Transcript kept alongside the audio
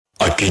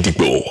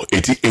Àgídìgbò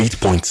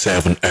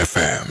 88.7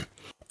 FM.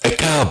 Ẹ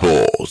káàbọ̀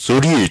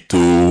sórí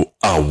ètò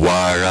àwa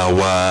ara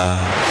wa.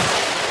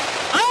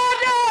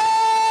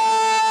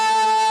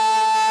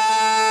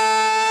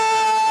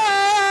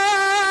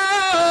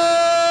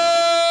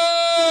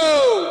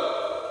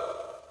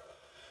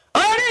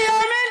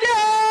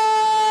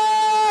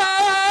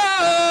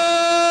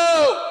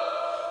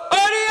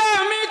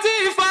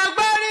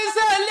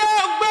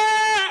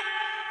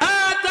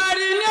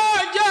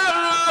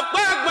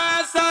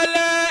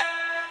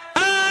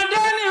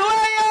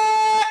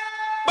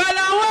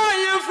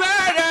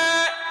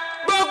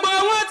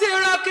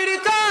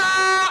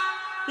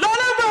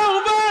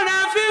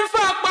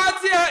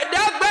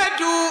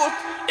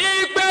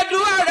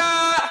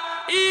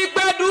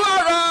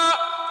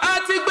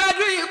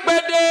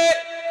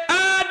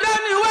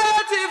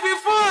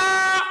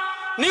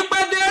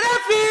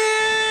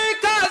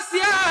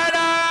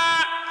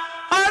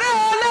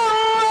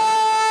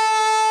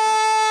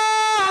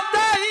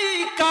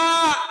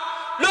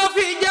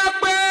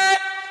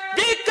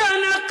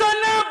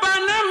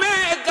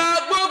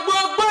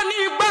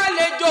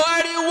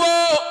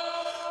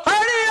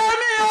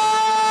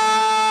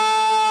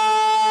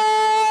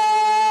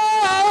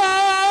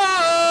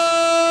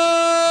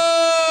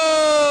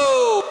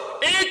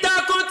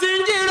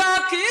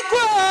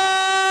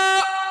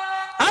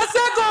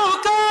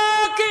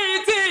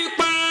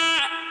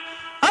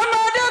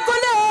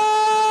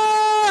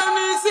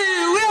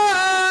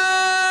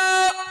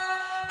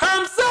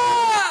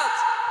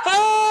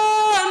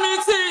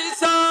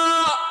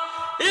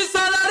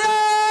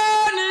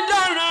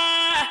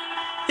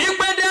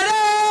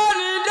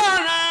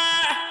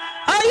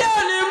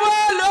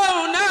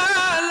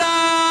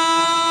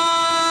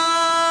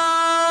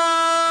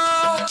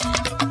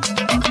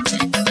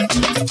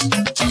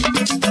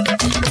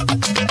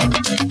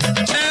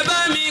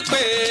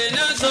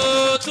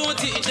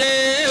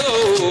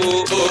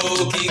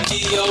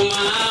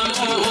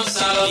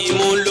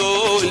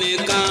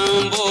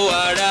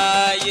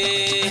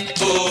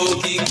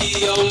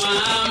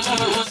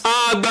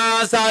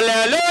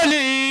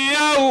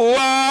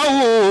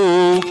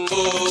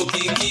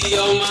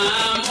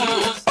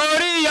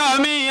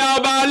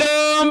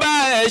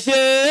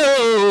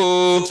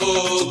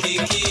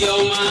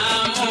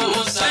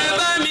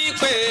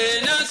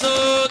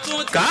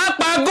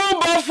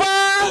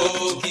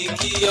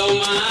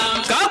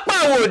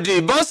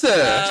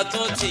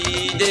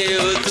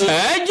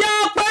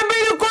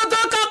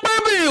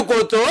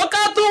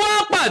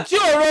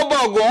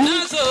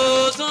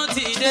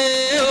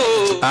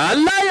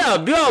 Aláyà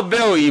bí ọ̀bẹ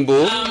òyìnbó.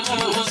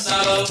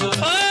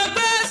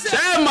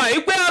 Ṣé mọ̀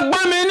ìpé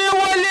agbọ́n mi ní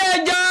wọlé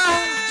ẹja?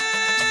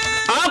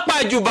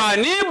 Apàjùbà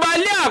ní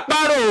balẹ̀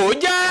àparò ó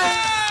jẹ́.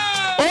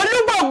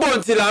 Olúgbògbò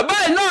tìlà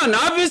báyìí náà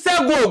náà fi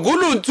ṣẹ́gun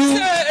ògúlùntù.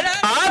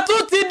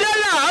 Àtún ti dé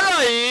láàárọ̀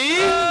yìí.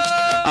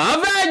 A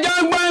fẹ́ jọ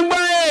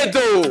gbọ́ngbọ́n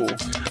ètò.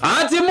 A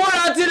ti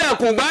múra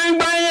tilẹ̀kùn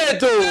gbọ́ngbọ́n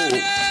ètò.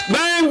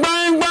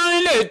 Gbọ́ngbọ́n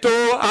lètò.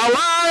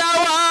 Àwa ara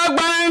wa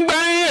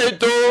gbọ́ngbọ́n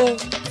ètò.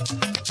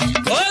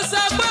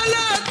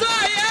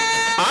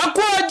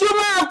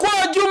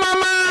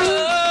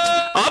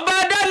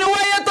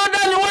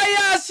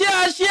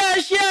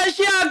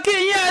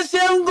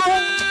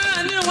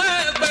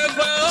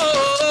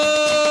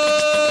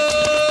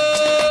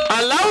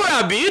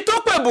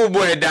 Gbogbo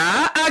ẹ̀dá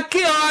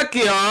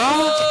akíọ́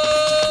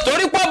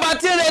torí pé ọba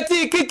tí ń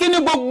retí kíkí ní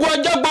gbogbo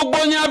ọjọ́ gbogbo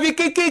ni a fi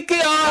kíkí kí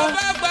ọ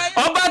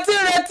ọba tí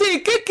ń retí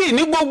kíkí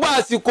ní gbogbo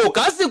àsìkò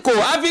kásìkò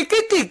a fi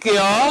kíkí kí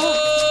ọ.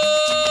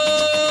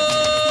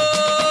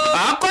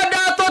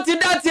 Àkọ́dá tó ti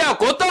dá ti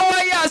àkótọ́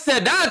wáyé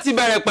àṣẹ̀dá àti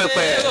bẹ̀rẹ̀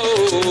pẹ̀pẹ̀.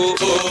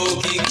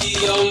 Òkìkí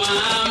ọmọ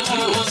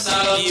àmúṣà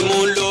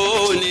ìmúlò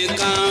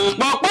nìkan.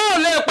 Pọ̀pọ̀ ò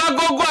lè pa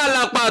gogo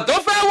àlàpà tó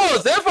fẹ́ wò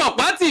ṣe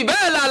fọ̀pátì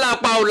bẹ́ẹ̀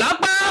làlàpà ò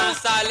lápá.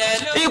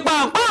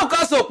 Ìpàǹpá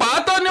nǹkan sòpá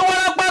tó ní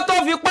wárápá tó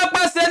fi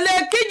pẹ́pẹ́ ṣe lé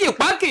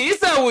kíjìpá kì í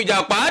ṣẹ̀wù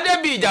ìjàpá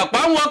débi ìjàpá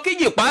wọn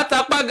kíjìpá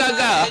tapá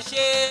gàgà.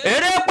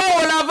 Eré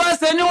pọ́wọ́ la fẹ́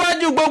ṣe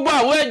níwájú gbogbo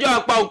àwọn ẹjọ́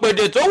àpà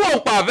òpèdè tó wò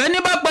pàfẹ́ ní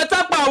bá pẹ́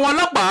tápà àwọn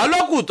ọlọ́pàá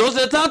lókù tó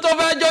ṣe tán tó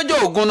fẹ́ jọjọ́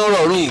ògùnnù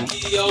rọ̀rùn.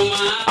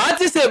 A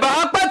ti ṣèbà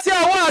apẹ́ tí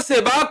àwọn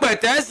àṣèbà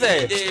pẹ̀tẹ́sẹ̀.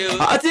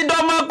 A ti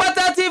dọ́mọ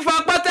pẹ́tẹ́ tí fa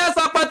pẹ́tẹ́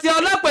sapẹ́tì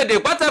ọlọ́pẹ̀dẹ̀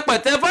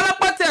pẹ́tẹ́pẹ́tẹ́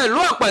fọlọ́pẹ́tẹ́ ìlú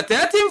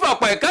ọ̀pẹ̀tẹ́ tí ń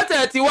fọ̀pẹ̀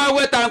kẹ́tẹ́ ti wá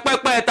wé tan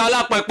pẹ́pẹ́ ta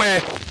lápẹ́pẹ́.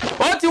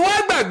 Ó ti wá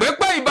gbàgbé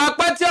pé ìbá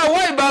pẹ́ tí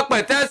ọwọ́ ìbá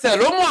pẹ̀tẹ́sẹ̀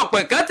ló mú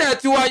ọ̀pẹ̀kẹ́tẹ́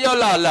tí wá yọ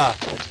làlà.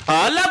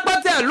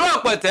 Alápẹ́tẹ́ ìlú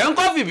ọ̀pẹ̀tẹ́ ń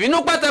kọ́ fìbínú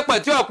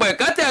pẹ́tẹ́pẹ́tí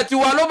ọ̀pẹ̀kẹ́tẹ́ tí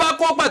wá ló bá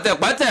kó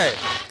pẹ̀tẹ́pẹ́tẹ́.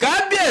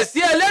 Kábíyèsí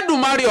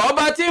Ẹlẹ́dùmarè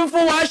ọba tí ń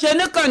fún wa ṣe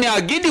níkànnì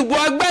Àgídìgbò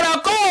agbára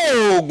kọ́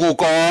òògùn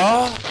kọ́.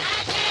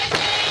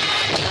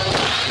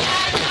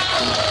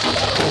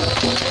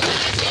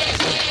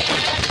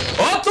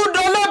 Ó tún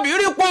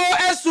dolóbìrí po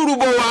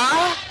ẹ̀sùrùbò wá.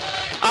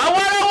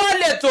 Àwọn ará wọn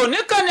lè tò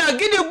níkànnì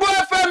Àgídìgbò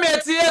FM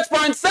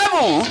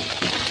 88.7.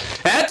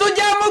 Ẹ tún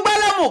jẹ́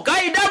múgbálẹ́mù ká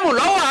ìdámù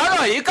lọ́wọ́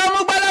àárọ̀ yìí ká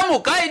múgbálẹ́mù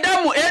ká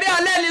ìdámù eré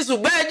alẹ́ ni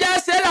ṣùgbọ́n ẹ jẹ́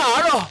ṣe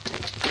làárọ̀.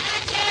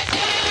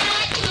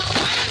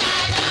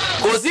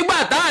 Kò sígbà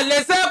tá a lè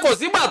ṣe kò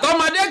sígbà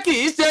tọ́mọdé kì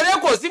í ṣeré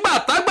kò sígbà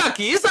tágbà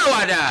kì í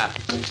ṣàwàdà.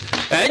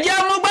 Ẹ jẹ́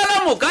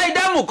múgbálẹ́mù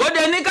ìdámù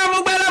kóde ní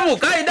kámúgbálámù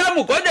ká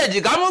ìdámù kóde jì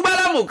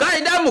kámúgbálámù ká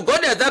ìdámù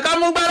kóde tẹ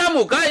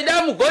kámúgbálámù ká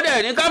ìdámù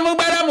kóde ní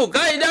kámúgbálámù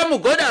ká ìdámù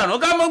kóde àrùn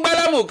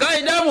kámúgbálámù ká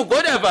ìdámù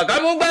kóde fà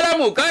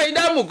kámúgbálámù ká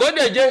ìdámù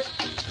kóde jẹ.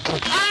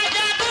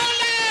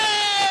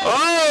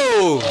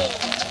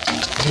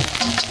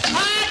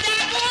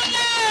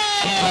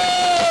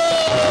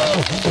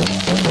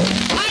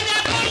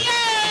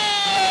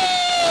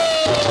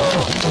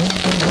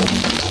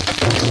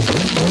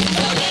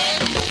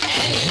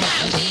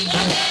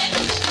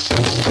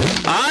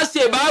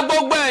 Àṣèbá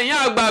gbogbo ẹ̀yin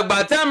àgbààgbà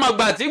tẹ́ mọ̀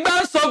gbà tí gbà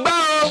ń sọgbà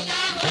o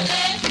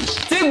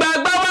tí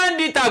gbàgbà wá ń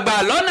di tàgbà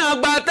lọ́nà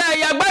àgbà tẹ́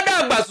ẹ̀yà gbádà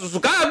àgbà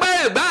sùsùká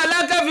agbárẹ̀ gbá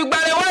alákẹ́ fi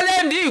gbárẹ̀ wálé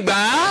ń di ìgbà.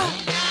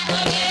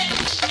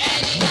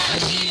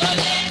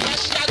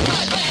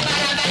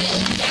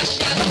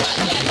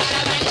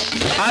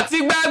 àti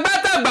gbàgbà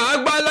tàgbà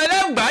àgbà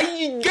lọ́lẹ́gbà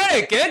gèrè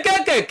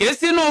kéékèèké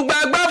sínú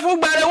gbàgbà fún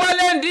gbárẹ̀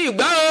wálé ń di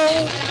ìgbà o.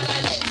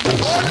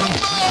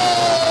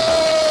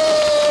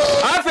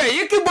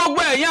 Àfẹ̀yí kí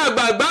gbogbo ẹ̀yin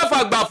àgbààgbà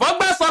fàgbà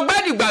fọ́gbà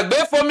sọgbàdìgbàgbé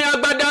fomi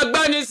agbada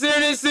gbani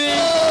sírísí.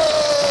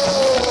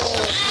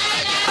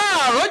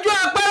 Àrójú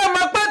apẹ̀rẹ̀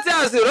mọ́pẹ́tẹ̀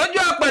àsìrójú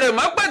apẹ̀rẹ̀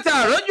mọ́pẹ́tẹ̀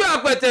àrójú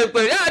apẹ̀tẹ̀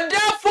ìpèrè adé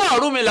fún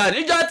Ọ̀rúnmìlà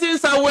níjọ́ tí ń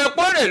sawo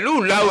epo rẹ̀ lù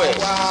láwẹ̀.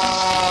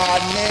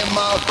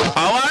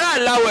 Àwọn ará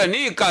ìlàwẹ̀ ní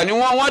ìkà ni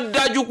wọ́n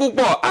dájú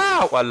púpọ̀.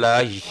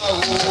 Wàláhì.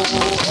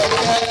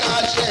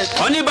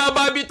 Wọ́n ní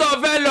bàbá ibi tó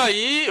fẹ́ lọ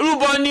yìí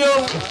rúbọ ni ó.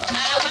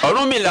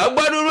 Ọ̀rúnmìlà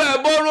gbọ́dúrú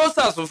ẹbọ ró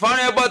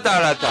sàsùnfọ́nrán ẹbọ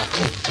tààràtà.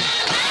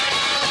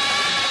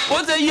 Ó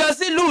ti yọ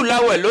sílùú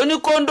ìlàwẹ̀ lóní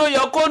kóńdó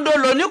yọ kóńdó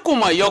lóní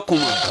kùmọ̀ yọ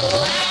kùmọ̀.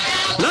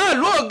 Náà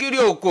lú ògiri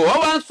òkò wọ́n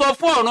wá ń sọ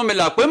fún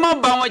Ọ̀rúnmìlà pé má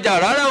bá wọn jà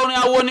rárá, orin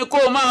awo ni kó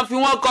o máa fi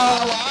wọ́n kọ.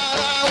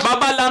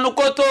 Bàbá lanu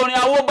kó tó orin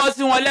awo bọ́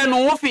sí wọn lẹ́nu,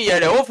 wọ́n fi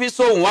yẹ̀rẹ̀ ó fi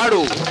sohùn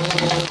wárò.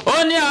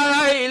 Ó ní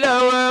ara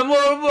Ìlẹ̀wẹ̀ mo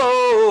rúbọ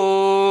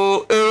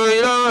èrò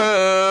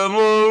Ìlẹ̀wẹ̀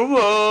mo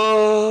rúbọ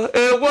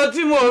epo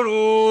tí mo rù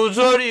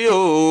sórí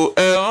o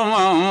ẹ̀wọ̀n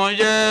máa ń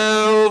jẹ́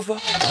ó fà.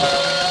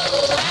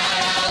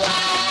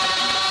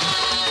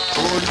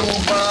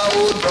 Olúmọ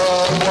ó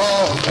dọ̀wọ́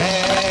rẹ̀.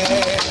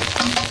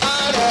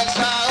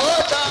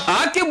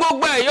 Kí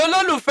gbogbo ẹ̀yin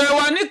olólùfẹ́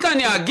wa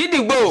níkànnì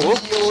Àgídìgbò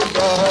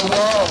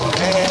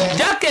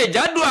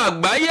jákèjádò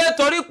àgbáyé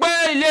torí pé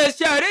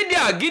iléeṣẹ́ rédíò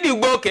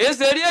Àgídìgbò kìí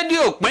ṣe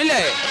rédíò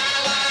ìpínlẹ̀,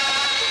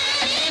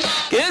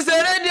 kìí ṣe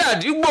rédíò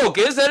àdúgbò,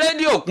 kìí ṣe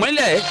rédíò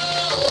ìpínlẹ̀,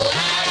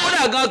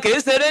 kódà gan kìí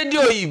ṣe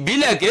rédíò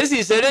ìbílẹ̀, kìí sì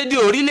ṣe rédíò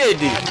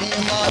orílẹ̀-èdè.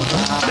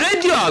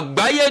 Rédíò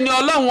àgbáyé ni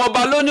Ọlọ́run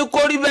ọba ló ní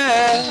kó rí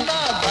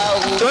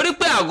bẹ́ẹ̀ torí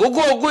pé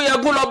àgógó ogún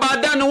yẹgún lọ́ba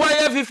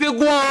dániwáyé fífi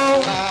gún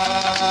o.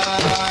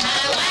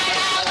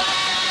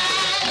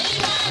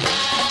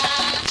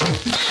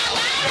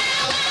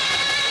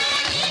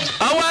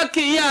 Àwa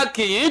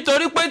kìyìn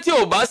torí pé tí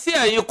ò bá sí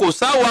ẹ̀yin kò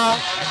sáwa.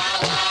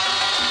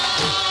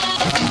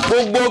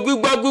 Gbogbo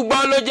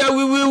gbígbọ́ ló jẹ́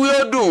wíwíwí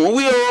ó dùn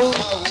wí o.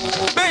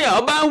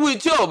 Béèyàn bá ń wí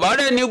tí ò bá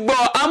rẹ́ni gbọ́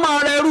a máa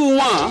rẹ́rù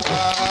wọn.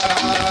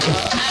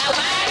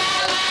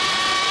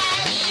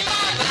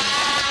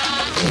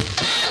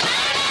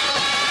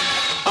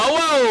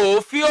 Àwa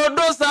ò fi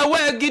odó sawọ́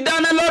ẹgi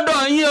dáná lọ́dọ̀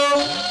yín o.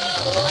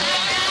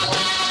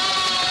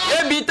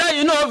 Ebi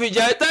tẹ́yìn náà fi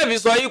jẹ́ tẹ́ẹ̀fì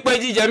sọ yí pé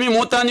jíjẹ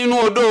mímu tán nínú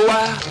odó wa.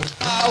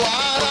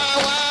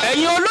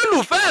 Ẹ̀yin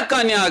olólùfẹ́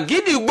ìkànnì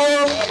Àgídìgbò,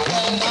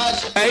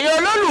 ẹ̀yin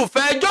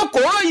olólùfẹ́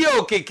Jókòóyè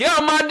Òkìkí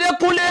ọmọ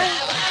Adékúnlé.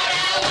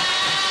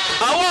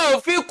 Àwọn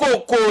ò fi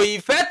kòkò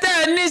ìfẹ́ tẹ́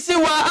ẹ ní sí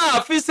wa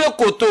àfi ṣe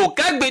kòtò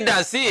kẹ́gbìdà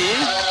sí i.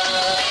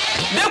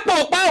 Dípò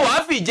páwàá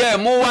fìjẹ́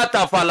mú wa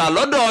tàfàlà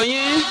lọ́dọ̀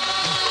yín.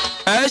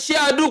 Ẹ ṣé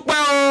adúpẹ́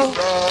o.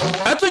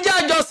 Ẹ tún jẹ́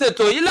àjọ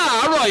ṣètò yìí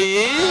láàárọ̀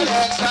yìí.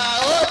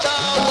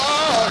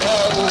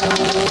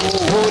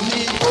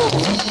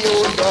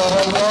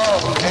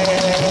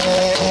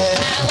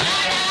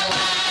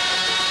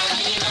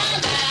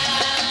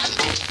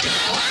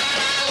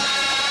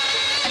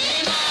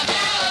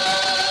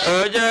 Ẹ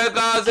jẹ́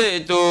ká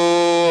ṣètò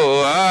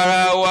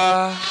ara wa.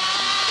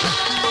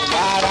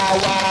 Ara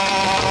wa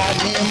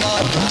ni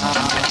mọ̀tà.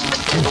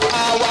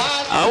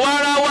 Àwa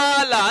ara wa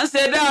là ń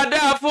ṣe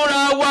dáadáa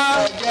fúnra wa.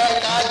 Ẹ jẹ́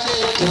ká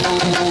ṣètò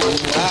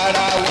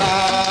ara wa.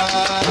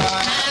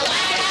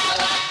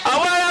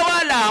 Àwa ara wa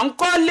là ń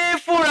kọ́lé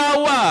fúnra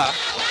wa.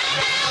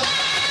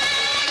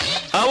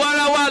 Àwa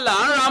ara wa là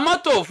ń ra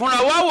mọ́tò fúnra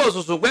wa wò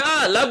sùsù pé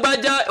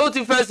lágbájá ó ti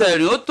fẹsẹ̀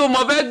rìn ó tó mọ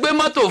fẹ́ gbé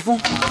mọ́tò fún.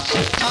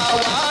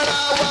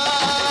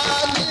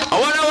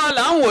 Àwa ara wa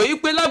là ń wò yí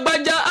pé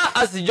lágbájá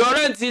àsìjọ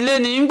rẹ́ǹtì ilé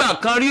ní ìgbà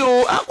kan rí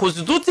o kò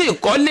sì tún tí ì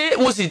kọ́lé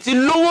mo sì ti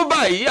lówó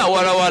báyìí. Àwa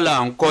ara wa là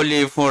ń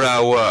kọ́lé fúnra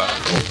wa.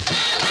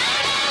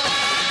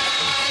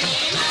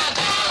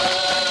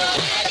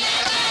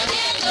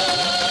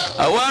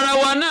 Àwa ara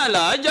wa náà là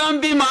á jọ ń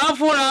bí màá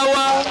fúnra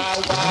wa.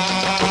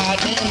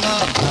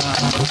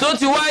 Tó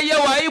ti wá yé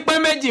wa yí pé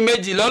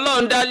méjì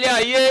lọ́lọ́run dálé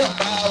ayé.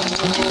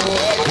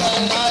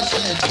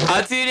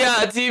 Àti rí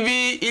àti ibi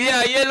ilé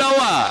ayé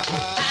lọ́wà.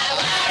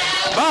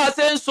 Bá a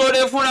ṣe ń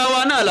ṣoore fúnra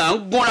wa náà là ń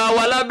gúnra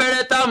wa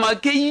lábẹ́rẹ́ tá a máa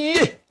ké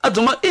yé.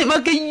 Àtùmọ̀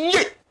máa ké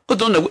yé. Ó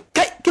tún nàgbé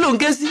kí ló ń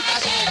ké sí?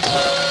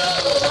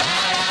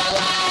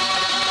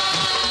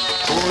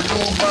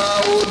 olúmọ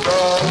ó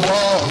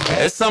dọwọ́ rẹ.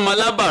 ẹ sánmọ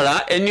lábàrá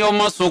ẹni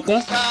ọmọ sunkún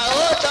ta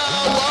ó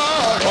dọwọ́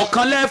rẹ.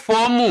 ọ̀kan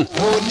lẹ́fọ̀ọ́ mù.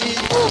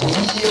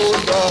 oníbòkí ó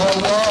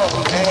dọwọ́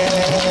rẹ.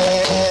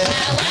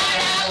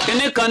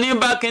 kinní kan ní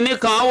bá kinní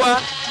kan wá.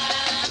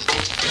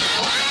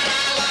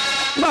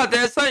 nígbà tẹ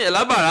sàyẹ̀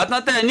lábàrá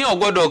tán tẹ́ ẹ ní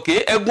ọ̀gbọ́dọ̀ ké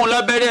ẹgún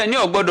lábẹ́rẹ́ ẹ ní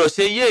ọ̀gbọ́dọ̀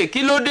ṣe yé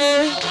kí ló dé.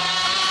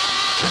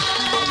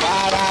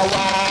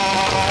 wàràwà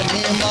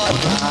ní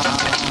mọ̀tà.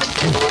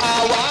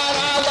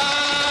 àwàràwà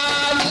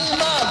ní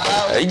mọ̀tà.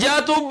 ìjà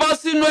tó bọ́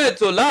sínú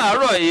ètò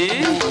láàárọ̀ yìí.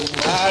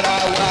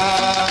 wàràwà.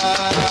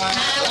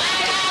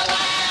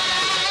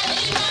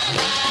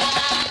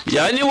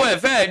 ìyá níwọ̀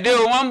ẹ̀fẹ́ dé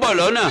o wọ́n ń bọ̀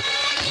lọ́nà.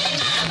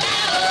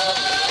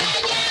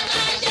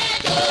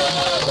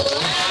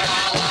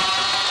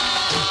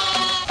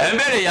 ẹ ń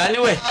bèrè ìyá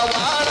níwẹ̀.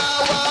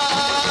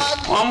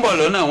 wọ́n ń bọ̀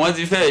lọ́nà wọ́n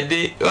ti fẹ́ dé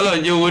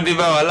Ọlọ́run jẹ́ owó dé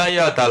bá wa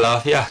láyọ̀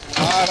àtàlàáfíà.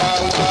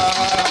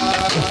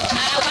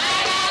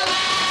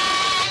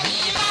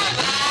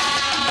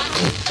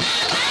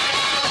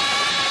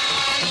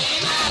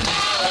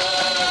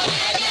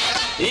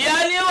 ìyá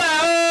níwẹ̀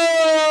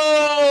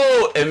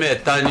ooo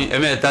ẹ̀mẹ́ta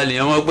ni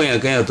ẹ mọ̀ pé yẹn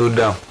kẹ́yìn tó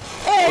dáhùn.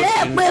 èrè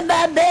pé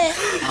bàbá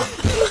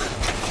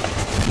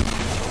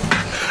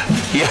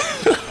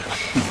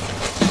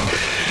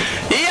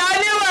ìyá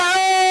níwẹ̀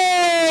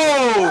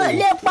ooo. ò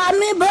lè pa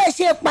mí bó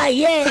ṣe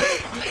pààyẹ.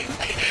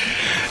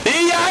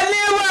 ìyá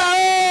níwẹ̀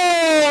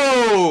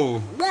ooo.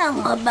 gbé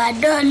àwọn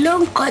ọbàdàn ló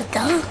ń kọ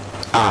tán.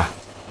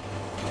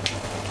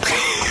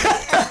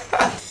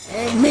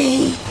 èmi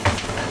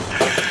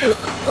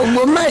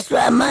Ògbómọ̀ṣọ́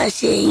a máa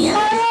ṣe yẹn.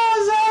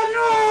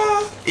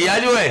 ìyá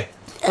níwẹ̀.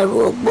 ẹ̀rù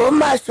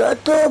Ògbómọ̀ṣọ́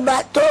tó bá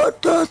tó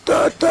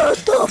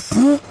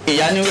fún.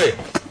 ìyá níwẹ̀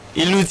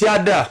ìlú tí a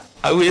dà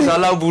àwọn èso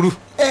aláburú.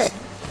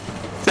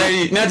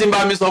 sẹ́yìn ní ẹ ti ń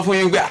bá mi sọ fún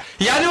yín pé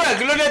ìyá níwẹ̀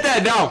kí ló dé tẹ̀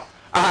dáhùn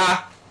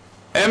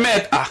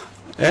ẹ̀mẹ́ta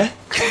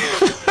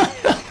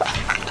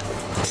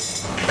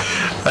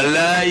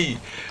aláì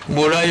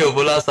mo ráyọ̀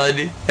Bọ́lá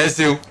Sadé ẹ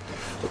ṣeun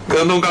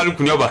kan tó ń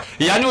kálukú ní ọba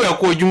ìyá níwẹ̀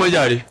kó ojúmọ́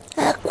jàre.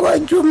 ẹ kú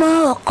ojúmọ́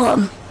ọkọ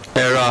mi.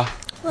 ẹ ra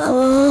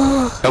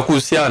ẹ kú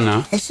sí àná.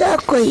 ẹ̀ṣọ́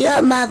kò yọ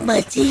ọmọ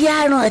àgbọ̀n tí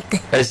yárùn ọ̀tẹ̀.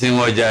 ẹ ṣeun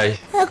ọjà yìí.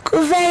 ẹ kú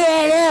fẹ́yẹ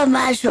rẹ ọmọ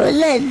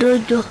aṣọ́lẹ̀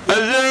dodo. ẹ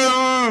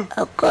ṣeun.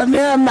 ọkọ mi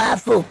ọmọ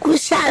àfòkú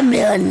sàmì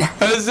ọ̀nà.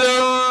 ẹ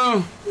ṣeun.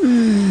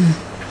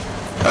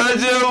 ẹ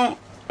ṣeun.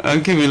 ẹ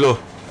ń kí mi lọ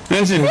ẹ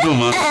ń sì ń dùn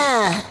mọ́.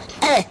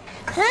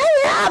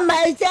 àmọ́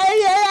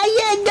ìṣẹ́yẹ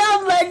ayé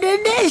ìjọba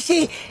dídèsì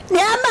ni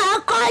a máa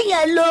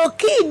kọ́yàn lò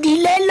kí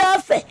ìdílé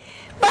lọ́fẹ̀ẹ́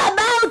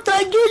bàbá ò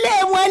tójúlé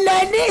wọn lọ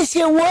ní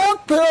ìsìnwó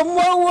pé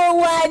ọmọwó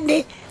wa ni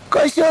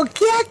kò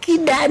sókè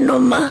àkìdánù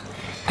mọ́.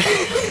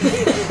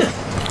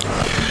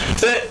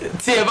 ṣé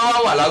tí ẹ bá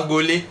wà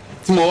lágboolé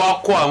tí mo wá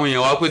kó àwọn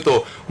èèyàn wá pé tọ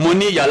mo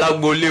ní ìyá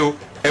lágboolé o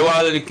ẹ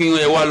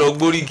wá lọ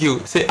gbóríkì o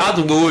ṣé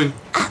àtúngbówó ni.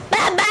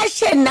 bàbá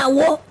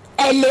ṣènáwó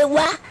ẹ lè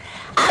wá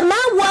àmọ́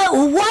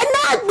ìwọ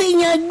náà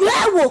gbìyànjú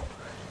ẹ̀ wò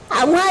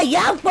àwọn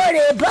ìyá ń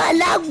pòrè bá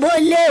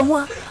lágboolé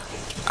wọn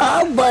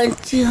ọgbọ̀n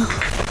tí o.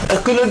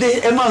 kí ló dé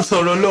ẹ máa ń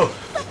sọ̀rọ̀ lọ.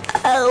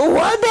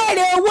 wọ́n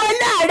béèrè owó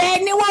náà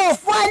ni wọ́n ò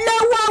fún ọ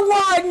lọ́wọ́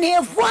wọn ò ní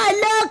fún ọ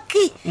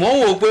lọ́kì. mo ń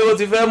wò pé ó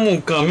ti fẹ́ mú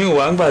nǹkan mi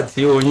wá nígbà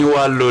tí oyin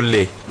wá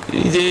lọlẹ̀.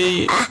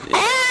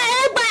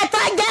 ẹgbà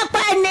tó jẹ́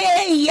pé ní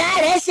ìyá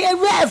rẹ̀ ṣe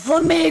bẹ́ẹ̀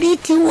fún mi rí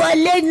ti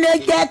wọlé ló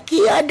jẹ́ kí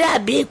ó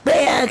dàbí pé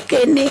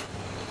akéne.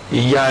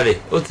 ìyá rẹ̀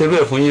ó ti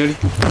bẹ́ẹ̀ fún yín rí.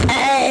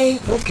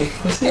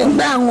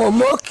 nígbà àwọn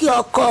òmókì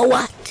ọkọ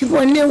wa tí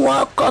mo ní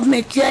wọn kọ mi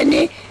tí ó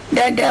ní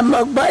dandan mo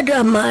gbọ́dọ̀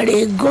mọ rè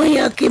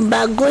gúnyán kí n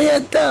bá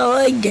gúnyán tán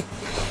ó jẹ.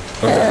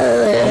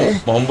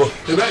 mọ̀ ń bọ̀.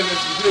 ìbá ilẹ̀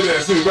ti dé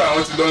rẹ̀ sí ìgbà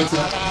àwọn ti lọ́n ti.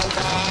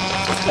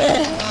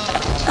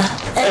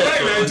 ìbá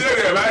ilẹ̀ ti dé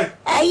rẹ̀ báyìí.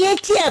 ayé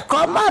tí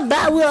ẹ̀kọ́ mọ̀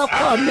báwí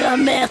ọkọ mi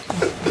ọmọ ẹ̀kọ́.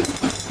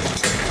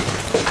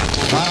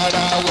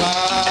 wàràwà.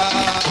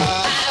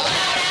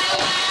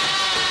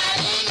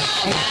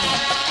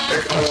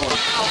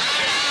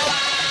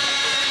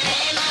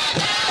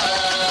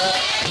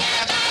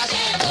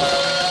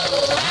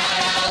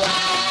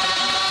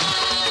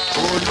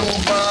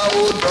 olúmọ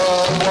ó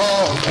dọwọ́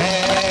rẹ.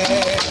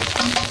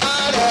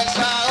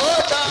 àrẹ̀sà ó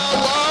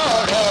dọwọ́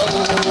rẹ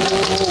o.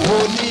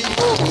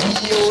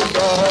 oníbòkí ó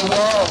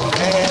dọwọ́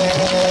rẹ.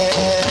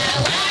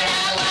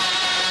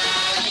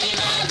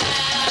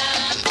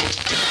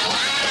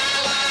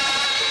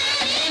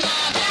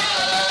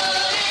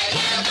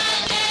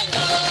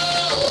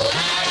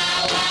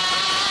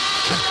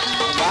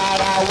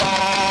 wàràwà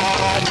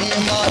ní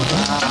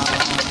mọ̀tà.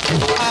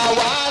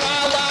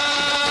 àwàràwà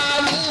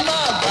ní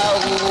mọ̀tà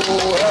o.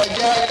 ẹ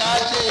jẹ́ ká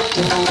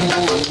ṣètò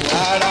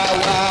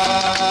wàràwà.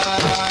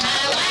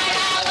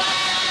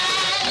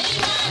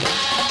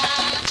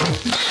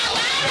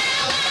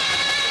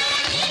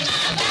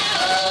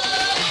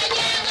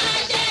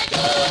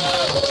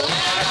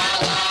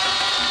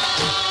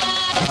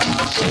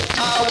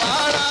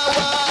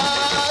 àwàràwà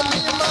ní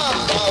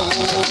mọ̀tà o.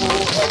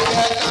 ẹ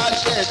jẹ́ ká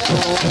ṣètò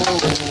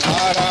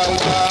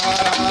wàràwà.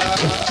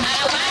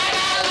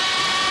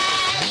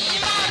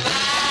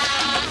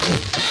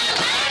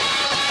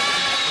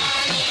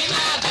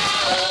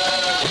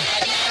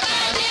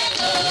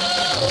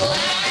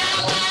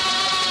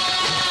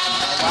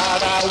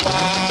 wa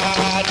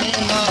ní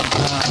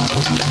màmá.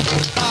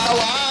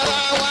 Àwa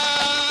ara wa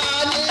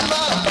ní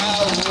màmá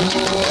o,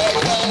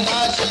 ẹgbẹ́ má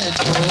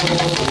ṣètò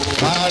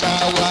ara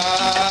wa.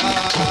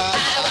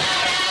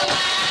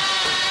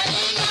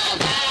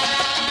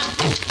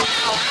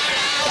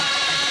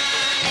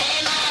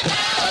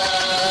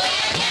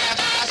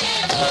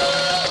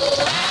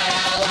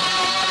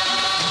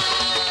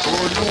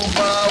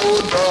 Olúmọ ó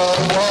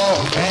dọwọ́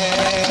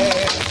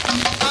rẹ̀,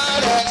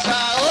 àrẹ̀sà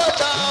ó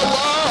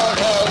dọwọ́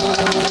rẹ̀ o,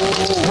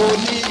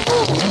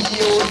 oníbòmí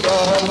ó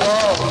dọwọ́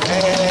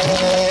rẹ̀.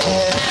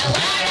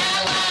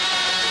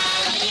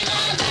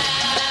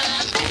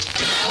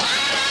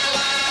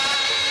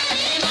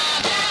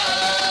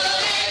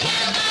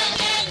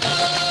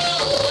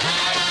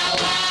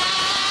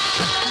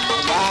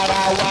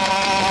 Ara wa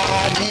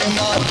ní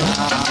mọ̀tà,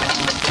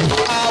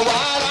 àwa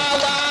ara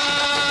wa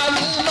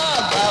ní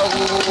mọ̀tà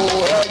o,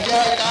 ẹ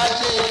jẹ́ ká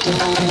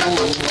ṣètò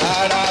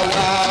ara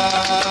wa.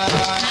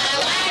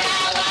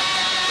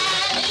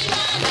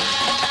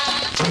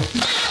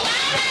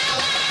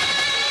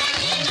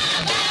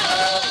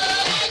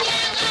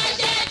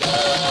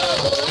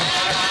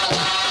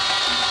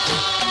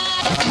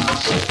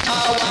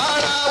 Àwa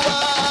ara wa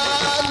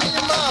ní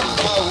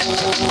mọ̀tà o,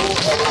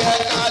 ẹ jẹ́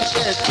ká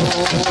ṣètò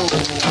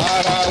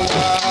ara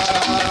wa.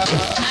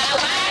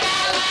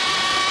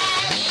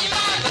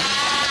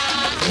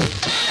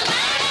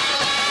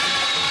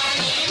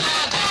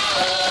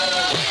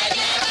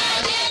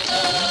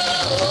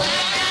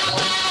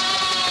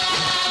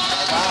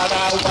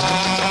 Ara wa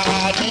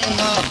ní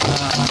màmá,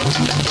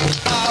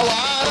 àwa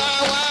ara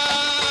wa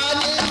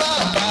ní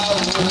màmá o,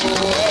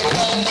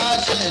 ẹgbẹ́ má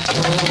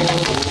ṣètò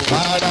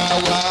ara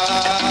wa.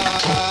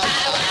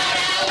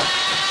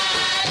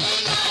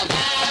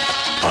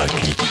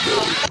 Akido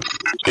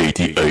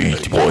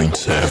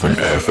 88.7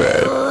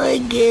 FM. Ó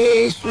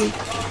Jésù,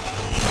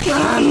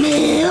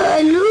 màmí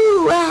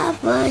Olúwa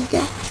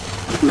fọjá.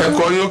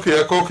 ẹ̀kọ́ yín òkè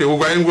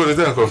gbogbo ayé ń gbọ́dọ̀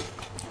tẹ̀ ẹ̀kọ́.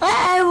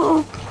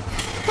 Ẹ̀rù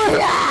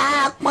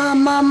àpọ̀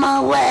mọ́mọ́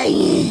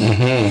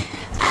wẹ̀yìn.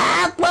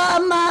 Àpọ̀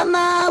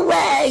mọ́mọ́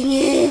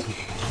wẹ̀yìn.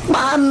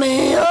 Màmí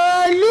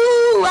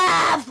Olúwa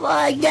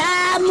fọjá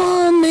mú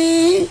mi.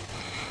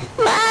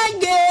 Má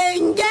jẹ́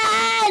ń já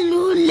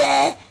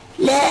lulẹ̀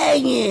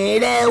lẹ́yìn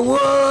rẹ̀ wó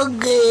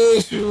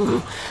Jésù.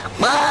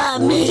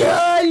 Màmí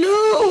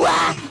Olúwa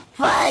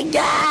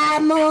fọjá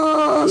mú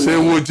mi. ṣé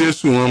wo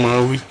Jésù wọn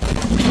máa wí?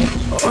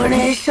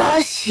 Orin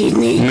ṣọ́ọ̀ṣì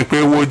ni ni pé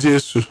wo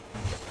Jésù.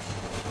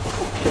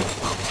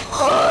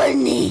 ó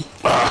ní.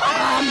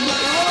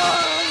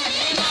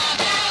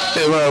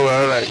 ẹ máa wà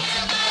ara yìí.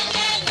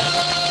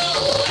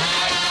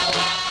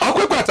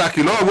 ọpẹ́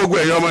pàtàkì lọ́wọ́ gbogbo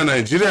ẹ̀yọ́ ọmọ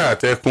Nàìjíríà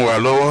tẹkùn wà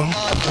lọ́wọ́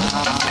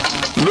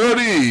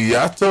lórí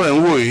ìyá tó ẹ̀ ń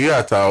wò yí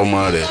àtà ọmọ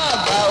rẹ̀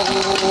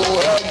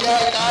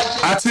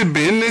àti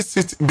Benin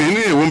City,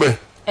 Benin èwo ń bẹ̀?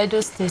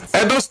 Edo State.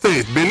 Edo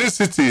State, Benin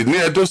City ní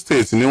Edo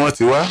State ni wọ́n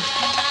ti wá.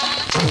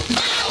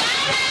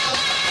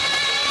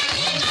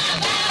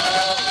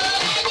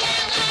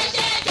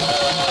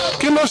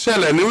 kí ló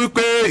ṣẹlẹ̀ ní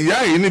wípé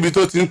ìyá yìí níbi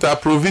tó ti ń ta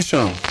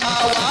provision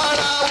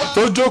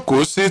tó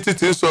jókòó sí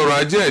títí ń sọ̀rọ̀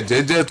ajé ẹ̀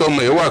jẹ́jẹ́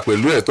tọmọ ẹ̀ wà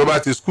pẹ̀lú ẹ̀ tó bá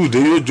ti skul dé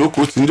yóò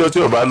jókòó tí níjọ́ tí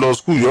ó bá lọ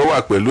skul yóò wà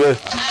pẹ̀lú ẹ̀.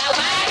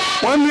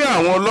 wọ́n ní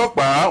àwọn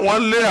ọlọ́pàá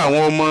wọ́n lé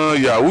àwọn ọmọ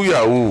yahoo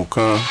yahoo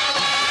kan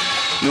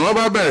ni wọ́n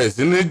bá bẹ̀rẹ̀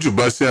sí ní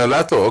jùbọ́n sí ẹ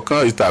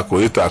látọ̀ọ́kán ìtàkò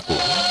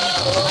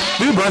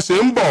bí ìbọn ṣe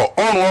ń bọ̀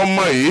ọrùn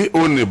ọmọ yìí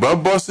oníbọn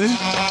bọ́ sí.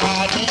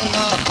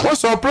 wọ́n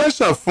sọ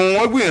pressure fún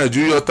wọ́n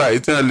gbìyànjú yọta èyí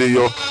tí wọ́n lè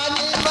yọ.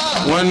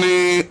 wọ́n ní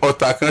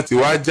ọ̀tà kan ti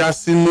wá já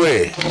sínú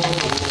ẹ̀.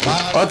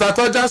 ọ̀tà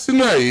tó já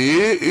sínú ẹ̀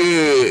yìí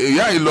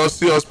ìyá yìí lọ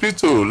sí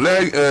hospital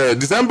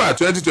December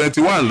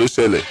 2021 ló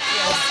ṣẹlẹ̀.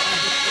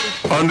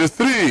 on the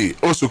 3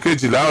 oṣù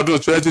kejìlá ọdún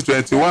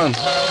 2021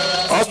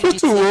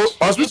 hospital wo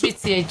hospital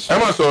UBTH. ẹ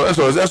má sọ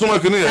ẹ súnmọ́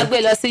kínní yẹn. a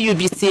gbé lọ sí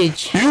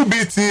UBTH.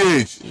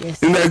 UBTH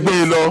ilẹ̀ gbé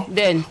e lọ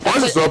Bẹ́ẹ̀ni. wọ́n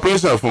sì sọ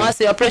operation fún. wọ́n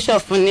ṣe operation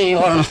fún ní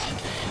ọrùn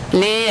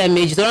ní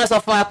ẹ̀ẹ̀mejì tó rán sọ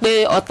fún wa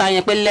pé ọ̀tá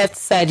yẹn pé left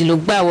side ló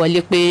gbà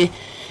wọlé pé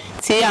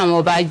tí àwọn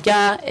ọba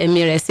já ẹ̀mí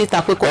rẹ̀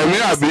síta pé kò ẹ̀mí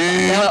àbí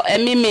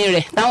ẹ̀mí mi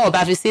rẹ̀ táwọn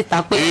ọba fi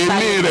síta pé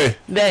ẹ̀mí rẹ̀.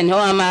 bẹ́ẹ̀ni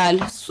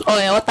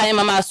ọ̀tá yẹn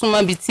máa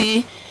súnmọ́ ibi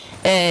tí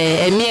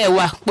ẹ̀mí ẹ̀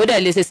wà gbọ́dọ̀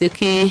lè ṣeéṣe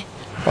kí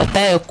ọ̀tá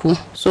ẹ̀ kú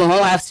so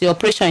wọ́n wá sí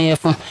operation yẹn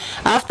fún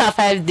after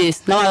 5 days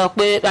náà wọ́n sọ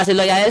pé àti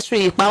lọ́ọ̀yà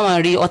x-ray ipá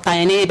wọn rí ọ̀tá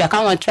yẹn ní ibà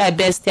káwọn try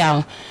best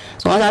àwọn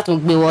so wọ́n sàtún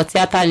gbé wọ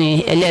tíátà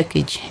ní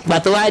ẹlẹ́ẹ̀kejì ìgbà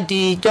tó wá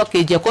di ijọ́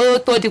kejì kó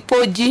tó di pé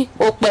ó jí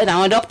ó pẹ́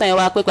àwọn dókítà yẹn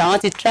wá pé àwọn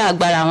ti try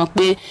agbára wọn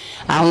pé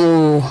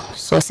àwọn ò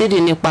succeed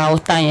nípa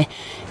ọ̀tá yẹn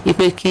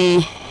wípé kí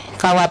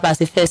káwá bá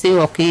ṣe fẹ́ sí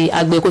ọ̀kì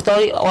àgbẹ̀kótọ́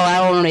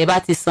ọrùn rẹ̀ bá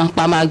ti san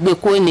pa máa gbé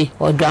kóòní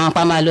ọ̀dọ̀ àwọn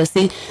pa máa lọ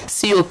sí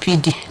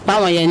COPD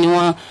báwọn yẹn ni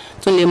wọ́n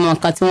tún lè mọ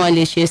nǹkan tí wọ́n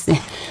lè ṣe sí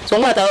so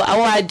nígbà tí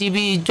àwọn adi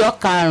bíi ijọ́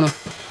karùn-ún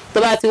tó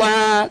bá ti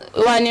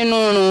wá nínú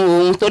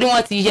òun torí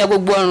wọ́n ti yẹ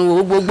gbogbo ọrùn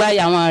wò gbogbo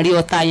àyà wọn rí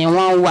ọ̀tá yẹn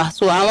wọ́n wà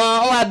so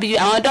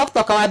àwọn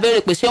dókítà kan wá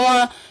béèrè pé ṣé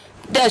wọ́n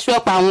dẹ̀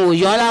ṣọ́ọ̀pù àwọn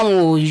òòyọ́ láwọn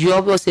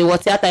òòyọ́ bó ṣe wọ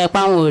tíátà yẹn pa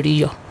àwọn òòrí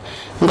yọ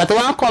ìgbà tó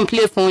wá ń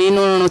complain fún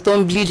inú rírun tó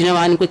ń bleed náà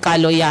wá ní pé ká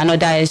lọ ya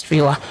another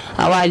x-ray wa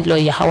àwa lọ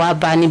yà àwa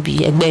bá níbi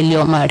ẹgbẹ́ ilé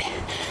ọmọ rẹ̀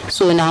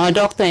so ní àwọn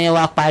dókítà yẹn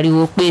wá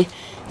pariwo pé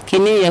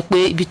kíní yẹn pé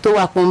ibi tó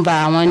wà pé ń ba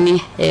àwọn ní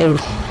ẹ̀rù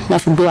náà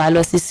fi gbé wa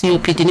lọ sí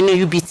COPD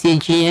nínú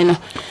UBTG yẹn náà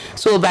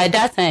so by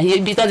that time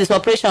ibi tó ti sọ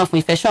operation fún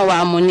infection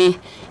wa mú ní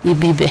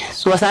ibi ibẹ̀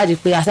so wọ́n sáà di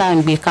pé a sáà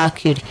ń gbé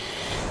káàkiri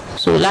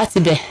so láti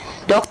bẹ̀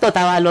dókítà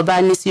táwa lọ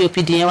bá ní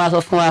COPD yẹn wá sọ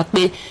fún wa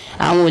pé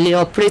àwọn ò lè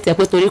operate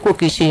pé torí kò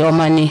kì í ṣe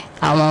ọmọ ni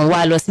àwọn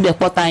wá lọ síbẹ̀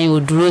pọ́tà yẹn ò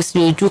dúró sí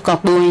ojú kan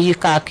pé ó ń yí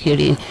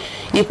káàkiri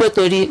ní pé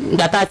torí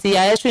gbàtà ti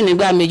ayẹ́sù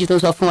nígbà méjì tó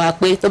sọ fún wa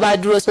pé tó bá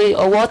dúró sí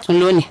ọwọ́ ọ̀tún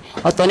lónìí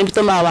ọ̀tọ̀ níbi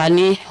tó máa wà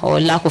ní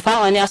ọ̀la kò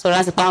fáwọn ní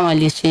assurance pé àwọn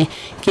lè ṣe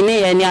kíní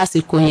yẹn ní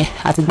àsìkò yẹn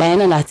àtìgbà yẹn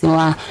náà láti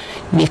wá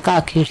gbé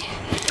káàkiri.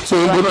 so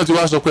gbọ́dọ̀ tí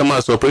wàá sọ pé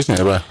máa sọ operation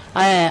yẹn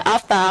báyìí.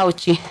 after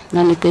auchi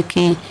náà ni pé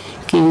kí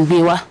n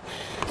gbé wá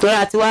torí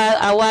àti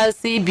wá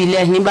sí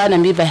ìbílẹ̀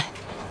níbàdàn bíbẹ̀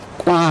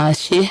wọ́n á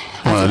ṣe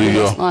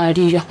wọ́n á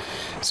rí yọ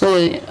so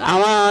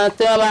àwọn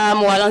tí wọ́n bá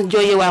mú wa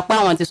lọ́jọ́ yé wa pé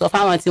àwọn ti sọ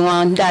fáwọn tí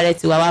wọ́n ń dàrẹ́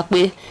tiwa wá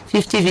pé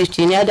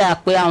 50-50 ní ẹ̀dá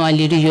pé àwọn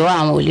lè rí yọ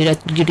àwọn ò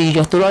lè rí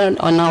yọ tó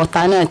ọ̀nà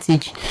ọ̀tá náà ti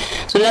jì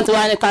so lọ́n tí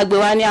wọ́n á ní ká gbé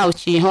wá ní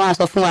àwòṣe wọ́n á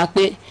sọ fún wa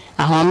pé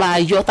àwọn máa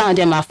yọ táwọn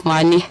dẹ̀ máa fún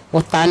wa ní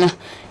ọ̀tá náà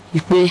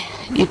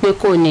ipe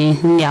kò ní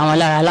àwọn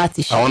lára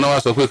láti ṣe. àwọn náà wá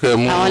sọ pé kẹ́ ẹ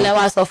mú. àwọn náà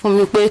wá sọ fún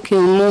mi pé kí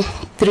n mú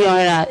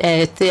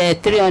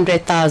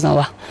 300,000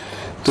 wá.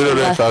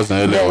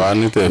 300,000 ẹlẹ́ wa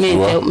ní tẹ̀sí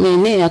wa. mi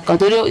ní nǹkan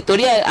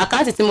torí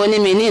àkáǹtì tí mo ní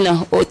mi ní iná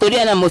torí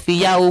ẹ̀ náà mo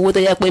fi yá owó tó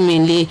yẹ pé mi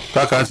lè.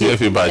 káàkáǹtì yẹn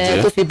fi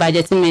bàjẹ́. tó fi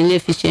bàjẹ́ tí mi lè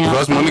fi ṣe.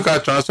 because mo ní ká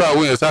transfer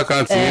owó yẹn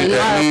sáàkáǹtì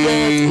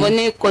ẹni mo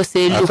ní kò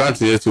ṣe lò.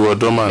 àkáǹtì yẹn ti wọ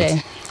dormant.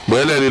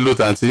 bọ́ẹ̀lẹ̀ lè lo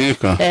tàǹtí yín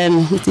kan.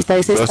 ti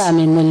tẹ̀lé sísá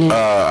mi mo ní.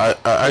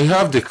 I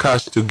have the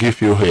cash to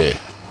give you here.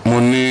 mo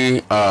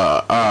ní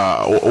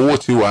owó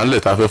tí wà nílẹ̀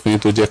tá a fẹ́ fún yín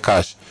tó jẹ́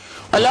cash.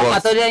 ọlọ́pàá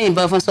tó dé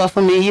yìnbọn fún sọ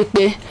fún mi yí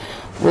pé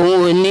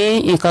òun ò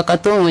ní nǹkan kan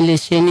tóun lè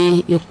ṣe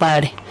ní ipa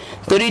rẹ̀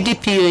torí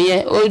DPO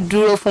yẹn ó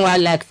dúró fún wa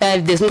like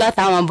 5 days nígbà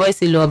táwọn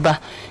bọ́ìsì lọ bá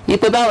ní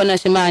pé báwo náà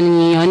ṣe máa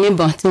yìnyín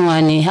níbọn tí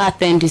wọ́n ní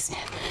attendance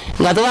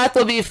ìgbà tó wá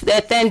tó bí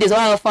 10 days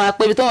wọ́n á fún wa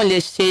pé ibi tóun lè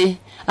ṣe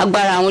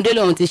agbára àwọn délé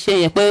òun ti ṣe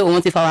yẹn pé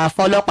òun ti fàwà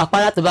fún ọlọ́pàá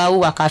pátá tó bá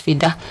hùwà ká fi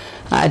dá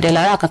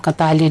àdẹ̀lára kankan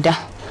tá a lè dá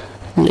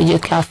ló jẹ́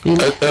kí a fi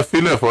lẹ̀. ẹ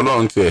filẹ̀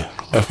fọlọ́run tiẹ̀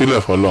ẹ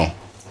filẹ̀ fọlọ́run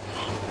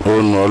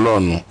òun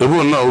ọlọ́run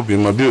ebó náà ó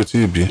bímọ bí ò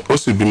tí ì bí ó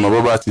sì bímọ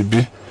bó bá ti bí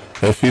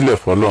ẹ filẹ̀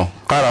fọlọ́run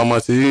kára ọmọ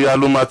ti yíyá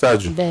ló má tà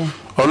jù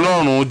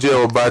ọlọ́run jẹ́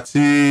ọba tí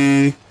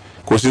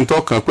kò sí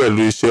tọ́kàn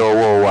pẹ̀lú iṣẹ́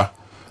ọwọ́ wa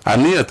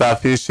àníyàn tá a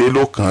fi ń ṣe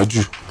ló kàn án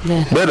jù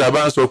bẹ́ẹ̀ dá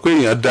bá ń sọ pé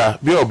èèyàn dáa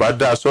bí ọba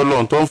dáa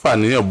sọ́lọ́run tó ń fà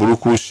níyàn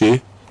burúkú ṣe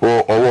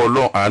ọwọ́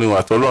ọlọ́run àárín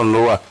àtọ́lọ́run ló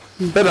wà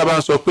bẹ́ẹ̀ dá bá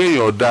ń sọ pé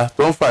èèyàn dáa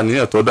tó ń fà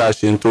níyàn tó dáa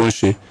ṣe tó ń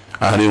ṣe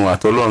àárín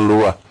àtọ́lọ́run ló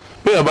wà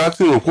bí ọba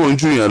tí òkú ń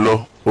jù yàn lọ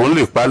òun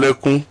lè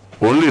palẹ́kún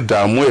òun lè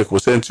dààmú ẹ̀ kò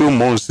sẹ́ni tí ó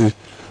mọ̀ òun sí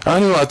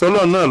àárín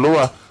àtọ́lọ́run náà ló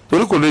wà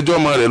torí kò lè jọ́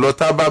ọmọ rẹ̀ lọ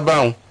tá bá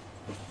báwọn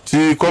tí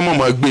kọ́mọ̀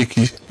máa gbé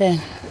kí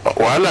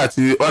wàhálà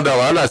tí ọ̀dà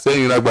wàhálà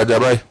sẹ́yìn lágbàjá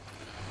báyìí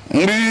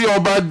rí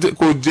ọba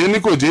kò jẹ́ ní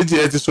kò jẹ́jì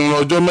ẹ ti sun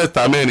ọjọ́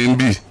 3-4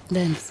 bì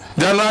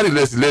January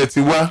lẹ́sìlẹ̀ ti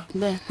wá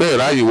bẹ́ẹ̀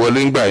ráàyè wọlé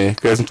ńgbà yẹn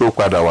kẹsìn tó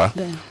padà wá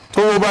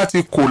tówó bá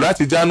ti kò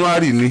láti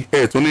January ní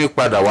ẹ̀ tún ní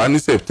padà wá ní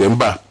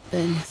September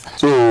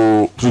so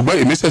ṣùgbọ́n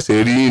èmi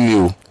ṣẹ̀ṣẹ̀ rí yín ni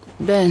o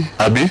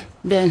àbí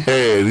ẹ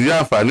rí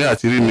àǹfààní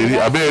àti rí mi rí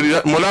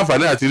àbẹ́ mo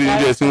láǹfààní àti rí yín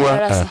bí ẹ ti ń wá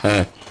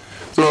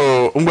so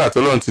ńgbà tó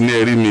Ọlọ́run ti ní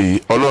ẹ̀rí mi yìí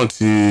Ọlọ́run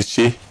ti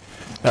ṣe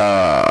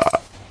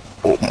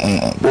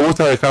owó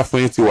táwọn ẹ̀ka fún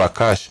yín ti wà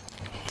cash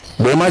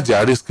bẹ́ẹ̀ má jẹ́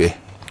àrísìkẹ́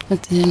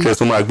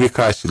kẹsàn-án máa gbé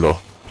cash lọ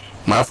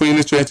màá fún yín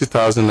ní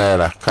 20,000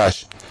 naira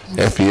cash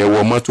ẹ fi yẹn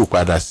wọ mọ́tò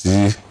padà sí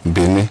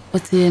Benin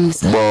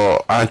bọ̀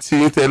àǹtí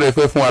yín tẹ́lẹ̀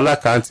fẹ́ fún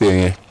alákàntì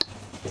ẹ̀yẹn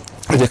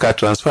ẹ jẹ́ ká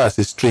transfer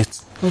sí straight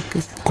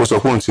kó sọ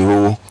pé òun ti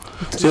rówó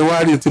ṣé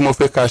wàá rí tí mo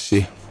fẹ́ ká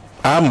ṣe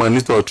á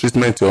monitor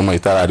treatment ọmọ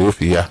ìtara rẹ̀ ó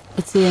fi yá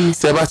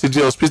tẹ́ bá ti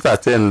dé hospital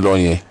 10 lọ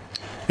yẹn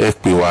ẹ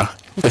pè wá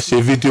ẹ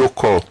ṣe video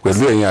call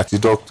pẹ̀lú ẹ̀yin àti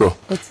doctor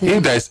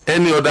if there is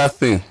any other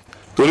thing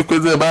torí pé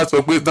tẹ́ bá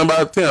sọ pé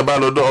téèyàn bá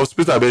lọ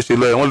hospital bẹ́ẹ̀ ṣe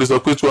lọ ẹ̀ wọ́n lè sọ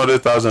pé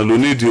 200,000 ló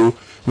nídìí o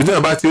bí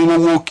téèyàn bá ti ń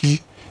wówó kí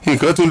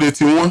nǹkan tún lè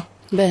ti wọ́n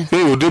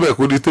téèyàn ò débẹ̀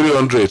kó di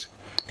 300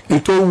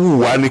 nítorí wù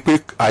wá ni pé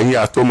àyè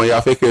àtọmọ ya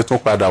fẹ́ kẹ́ ẹ tún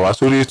padà wá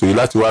sórí ètò yìí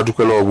láti wá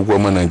dúpẹ́ lọ́wọ́ gbogbo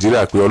ọmọ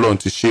Nàìjíríà pé Ọlọ́run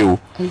ti ṣe o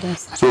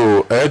so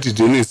ẹ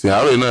dìde ní ìsìn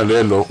àárọ̀ náà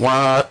lẹ́ lọ wọ́n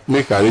á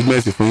make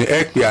arrangement fún yín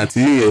ẹ pé àǹtí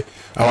yín yẹn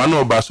àwa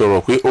náà bá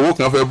sọ̀rọ̀ pé owó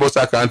kan fẹ́ bọ́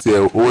sàkáǹtì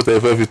ẹ̀ owó tẹ́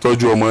fẹ́ fi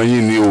tọ́jú ọmọ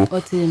yín ni o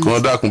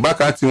kàn dákun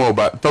bákàtí wọn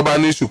tó bá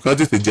ní iṣu kan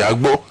tètè jẹ́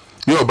àgbọ́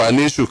ní ọba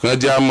ní iṣu kan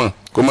jẹ́ àmọ̀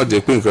kó má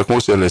jẹ́ pé nǹkan kan ó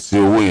ṣẹlẹ̀ sí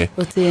owó yẹn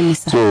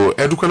so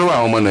ẹ dúpẹ́ lọ́wọ́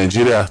àwọn ọmọ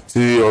Nàìjíríà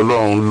tí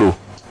Ọlọ́run lò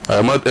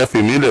ẹ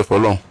fèmí ilẹ̀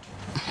fọlọ́run.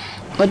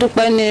 mo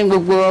dúpẹ́ ní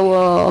gbogbo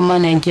ọmọ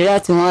Nàìjíríà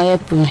tí wọ́n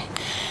help mi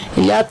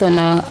ilé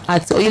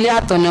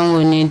àtọ̀nà wọn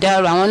ò ní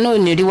dàrú àwọn náà ò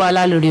ní rí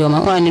wàhálà lórí ọmọ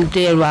wọn ní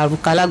dẹrù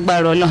àrùkà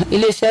lágbára Ọlọ́run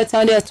iléeṣẹ́ tí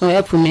wọ́n dẹ̀ tún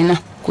help mi náà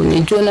kò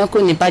ní jóná kò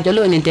ní bàjọ́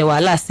lóò ní dẹ̀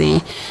wàhálà sí yín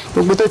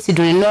gbogbo tó ti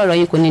dùn nínú ọ̀rọ̀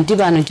yìí kò ní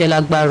dìbànújẹ́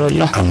lágbára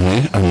Ọlọ́run.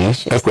 àmín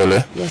ẹ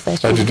pẹ̀lẹ́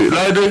ẹ dìde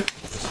láìdé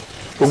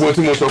gbogbo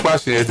tí mo sọ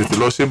pàṣẹ yẹn tètè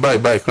lọ ṣe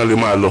báyìí kan lè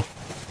máa lọ.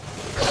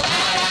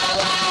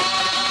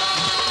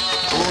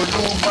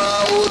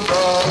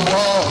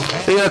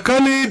 èèyàn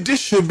kan ní this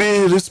should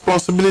be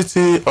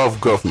responsibility of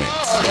government.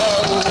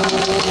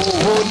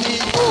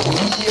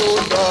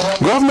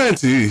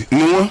 gọ́ọ̀mẹ̀ntì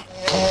ni wọ́n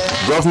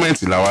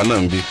gọ́ọ̀mẹ̀ntì làwa náà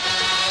ń bí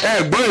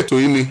ẹ gbọ́ ètò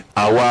yìí ni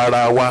àwa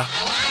ara wa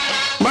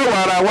báwo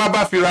ara wa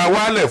bá fira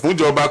wálẹ̀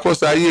fúnjọba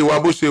kọ́sà ayé wa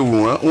bó ṣe wù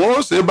wọ́n wọ́n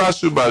ó ṣe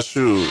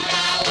báṣubàṣu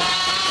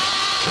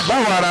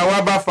báwo ara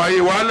wa bá fàyè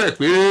wálẹ̀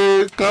pé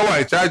kán wà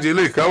ìcháàjì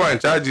ilé kán wà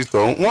ìcháàjì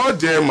tọ̀hún wọ́n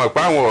jẹ́ mọ̀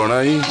páwọn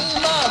ọ̀ràn yín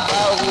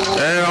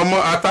ọmọ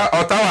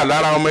ọ̀tá wà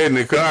lára ọmọ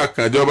ẹnìkan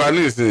àkànjọba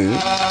nísìnyí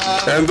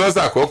ẹni tó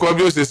ṣàkọ́kọ́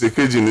bí ó ṣe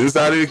ṣèkejì ní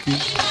sáré kí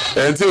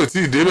ẹni tí ò tí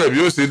ì débẹ̀ bí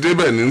ó ṣe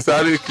débẹ̀ ní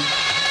sáré kí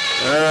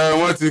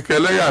wọ́n ti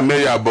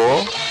kẹlẹ́yàmẹ̀yà bọ́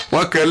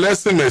wọ́n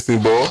kẹlẹ́sìnmẹ̀sìn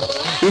bọ́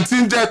n ti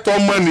ń jẹ́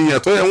tọmọnìyàn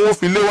tó yẹ wọ́n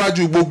fi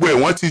léwájú gbogbo ẹ̀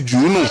wọ́n ti jù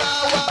ú nù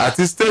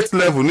àti state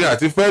level ní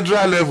àti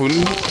federal level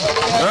ní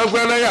wọ́n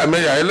gbẹ́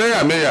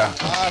ẹlẹ́yàmẹ̀yà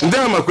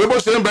ǹjẹ́ ẹ mọ̀ pé bó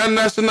ṣe ń bẹ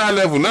national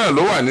level náà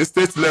ló wà ní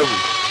state level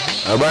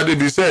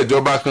àbádébi iṣẹ́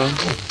ìjọba kan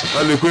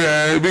wọ́n lè pé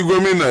bí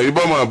gómìnà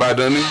ìbọmọ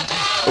ìbàdàn ni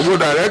gbogbo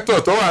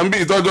dàrẹ́kítọ̀ tó wà ń bí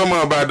ìtọ́jú ọmọ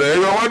ìbàdàn ẹ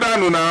yọ wọ́n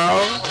dànù náà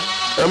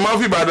ẹ má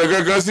fi ìbàdàn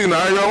kankan sí náà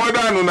ẹ yọ wọ́n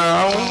dànù náà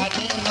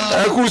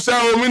ẹ kú iṣẹ́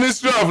o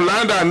ministry of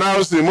land and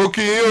housing mo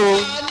kí yín o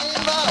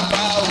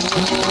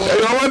ẹ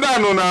yọ wọ́n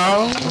dànù náà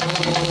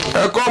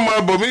ẹ kọ́ ọmọ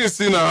ibòmíì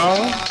sí náà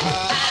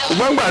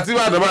ṣùgbọ́n gbà tí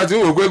ìbàdàn bá ti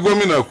wò pé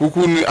gómìnà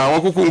kúkú ni àwọn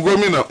kúkú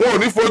gómìnà wọn ò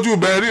ní fojú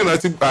bẹ́ẹ̀ ríran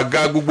ti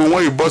àga gbogbo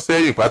wọn ìbọ́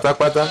sẹ́yìn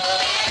pátápátá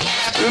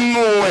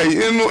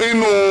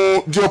inú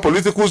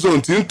geopolitical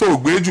zone tí ń tò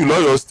gbé jù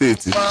lọ́yọ̀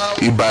state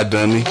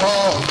ìbàdàn ni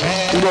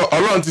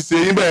ọlọ́run ti ṣe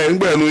yín bẹ́ẹ̀ ń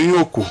gbẹ̀nu yín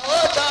òkò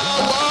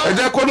ẹ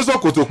jẹ́ kó ní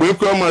sọ̀kòtò pé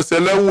kí ọmọ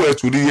ṣẹlẹ́wù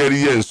ẹ̀tù rí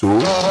yẹriyẹ ǹso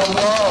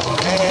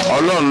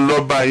ọlọ́run ló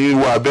bá yín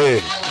wà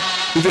bẹ́ẹ̀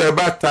nítorí ẹ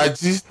bá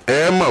tají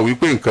ẹ mọ̀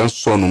wípé nǹkan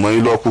sọnù mọ́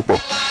yín lọ púpọ̀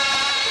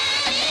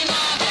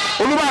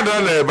olùbàdàn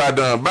lẹ̀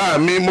ìbàdàn bá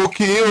mi mo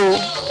kí yín o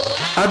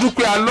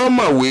adúpẹ́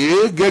alọ́mọ̀wé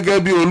gẹ́gẹ́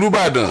bí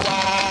olùbàdàn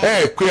ẹ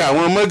pé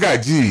àwọn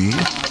mọ́gàjì yìí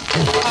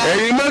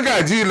ẹ̀yin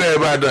mọ́gàjì ilẹ̀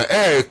ìbàdàn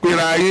ẹ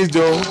pera yín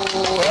jọ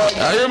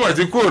ayé mọ̀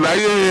tí kúrò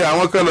láyé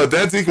àwọn kan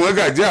authentic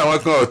mọ́gàjì àwọn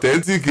kan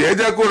authentic ẹ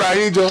jẹ́ kóra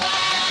yín jọ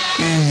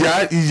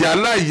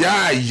ìyálà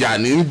ìyá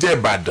ní ń jẹ́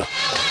ìbàdàn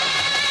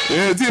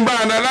tí n bá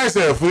analyse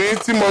ẹ̀ fún yín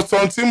tí mo sọ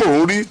tí mò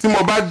ń rí tí mo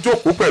bá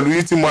jókòó pẹ̀lú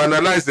yín tí mo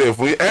analyse ẹ̀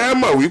fún yín ẹ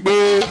mọ̀ wípé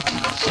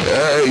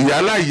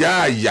ìyálà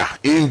ìyá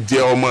ń jẹ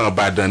ọmọ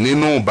ìbàdàn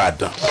nínú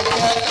ìbàdàn.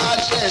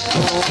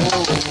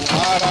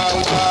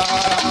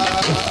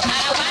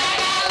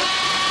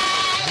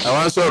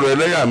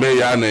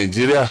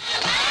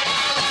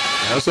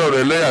 àwọn sọ̀rọ̀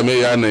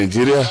ẹlẹ́yàmẹ̀yà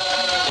nàìjíríà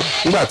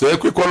nígbà tó yẹ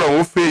pé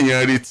kọ́lọ́hún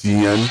fèèyàn retí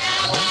yẹn ni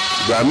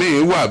ìgbà míì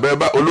wà bẹ́ẹ̀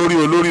bá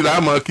olórí là á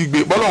mọ̀ kígbe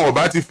bọ́lọ́hún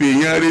bá ti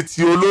fèèyàn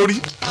retí olórí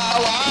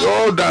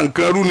yóò da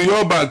nǹkan rú ni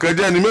yóò bà nǹkan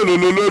jẹ́ ni mélòó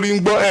lolórí ń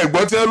gbọ́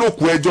ẹ̀gbọ́n tí wọ́n lò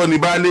kú ẹjọ́ ní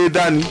bá lé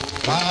dání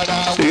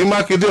Ṣèyí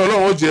Mákindé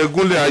ọlọ́run ó jẹ́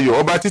gúnlẹ̀ ayọ̀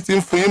ọba títí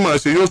ń fún yín mọ̀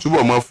ṣe yóò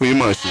túbọ̀ mọ́ fún yín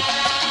mọ̀ ṣe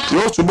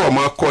yóò túbọ̀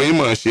mọ́ kọ́ yín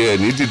mọ̀ ṣe ẹ̀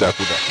ní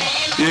dìdàkudà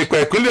ìpẹ́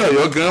ìpínlẹ̀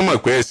ọ̀yọ́ gan mọ̀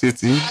pé ẹ ṣe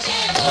tí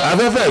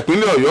afẹ́fẹ́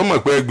ìpínlẹ̀ ọ̀yọ́ mọ̀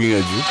pé ẹ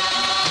gbìyànjú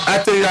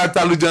àtẹ̀yà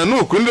àtàlùjànú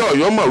ìpínlẹ̀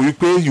ọ̀yọ́ mọ̀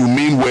wípé you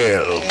mean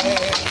well.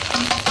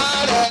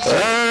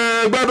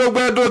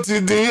 gbẹ́dọ́gbẹ́dọ́ ti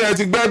di ẹ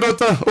ti gbẹ́dọ́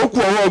tán ó kù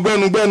ọwọ́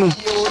gbẹ́nugbẹ́nu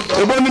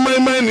ebó ní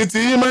máìmáì ní ti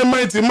yí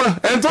máìmáì ti mọ̀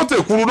ẹni tó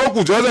tèkúrú lókù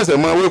tí ó ṣẹ̀ṣẹ̀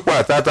mọ wípé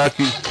àtàtà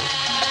kì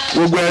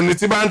gbogbo ẹni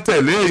tí bá ń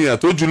tẹ̀lé èèyàn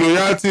tó ju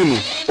loyalty nù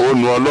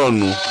ònù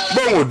ọlọ́nu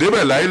bóun ò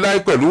débẹ̀ láíláí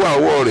pẹ̀lú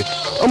àwọ̀ rẹ̀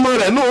ọmọ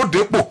rẹ̀ náà ó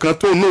dépò kan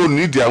tó náà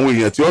nídìí àwọn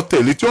èèyàn tí ó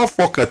tẹ̀lé tí ó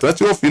fọkàn tán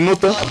tí ó finú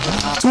tán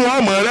tí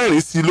wọ́n mọ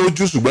rẹ́rìn sí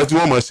lójú ṣùgbọ́n tí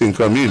wọ́n mọ ṣe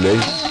nǹkan míì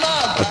lẹ́yìn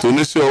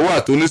àtòníṣẹ́ owó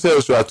àtòníṣẹ́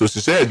oṣù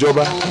àtòṣìṣẹ́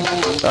ìjọba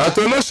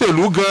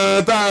àtòlóṣèlú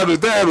gan-an tá a rò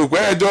tẹ́ ẹ rò pé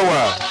ẹjọ́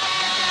wà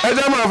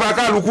ẹjọ́ máa fa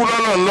kálukú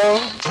lọ́nà ńlọ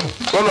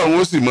kọ́lọ́hún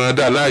ó sì máa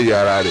dà láàyè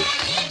ara rẹ̀.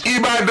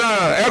 Ìbàdàn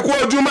ẹ kú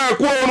ojúmọ́ ẹ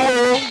kú oorun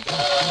o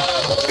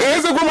èyí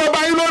sì kú mo bá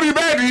yín lórí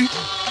bẹ́ẹ̀dì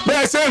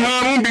bẹ́ẹ̀ ṣe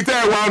hanrun bíi tẹ́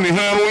ẹ wá ní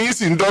hanrun yín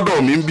sì ń dọ́dọ̀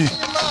mí ń bì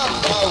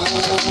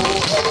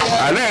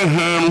alẹ́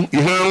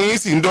ìhanrun yín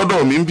sì ń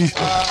dọ́dọ̀ mí ń bì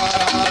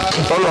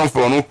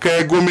tọ́lọ̀fọ̀run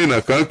kẹ́ gómìnà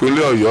kan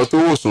ìpínlẹ̀ Ọ̀yọ́ tó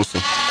wò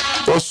sùnsùn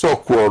tó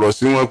sọ̀kù ọ̀rọ̀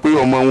sí wọn pé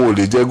ọmọ wọn ò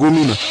lè jẹ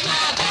gómìnà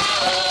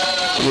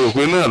mo rò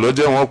pé náà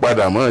lọ́jọ́ wọn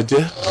padà mọ́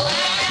jẹ́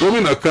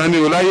gómìnà kan ní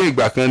o láyé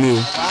ìgbà kan ní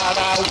o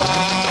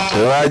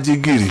ẹ wá jí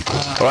gìrì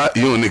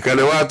ìyóò nìkan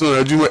lẹ wá tó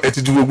yanjú ẹ ti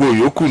ju gbogbo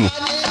òyòkù nù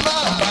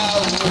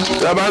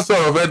tí a bá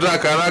sọ̀rọ̀ federal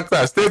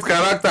character state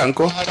character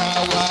ńkọ́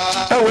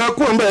ẹ wọ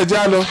ẹkú ọ̀nbẹ ẹ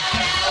já lọ.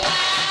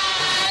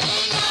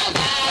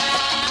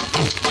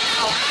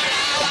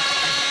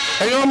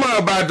 ẹ̀yin ọmọ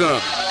Ìbàdàn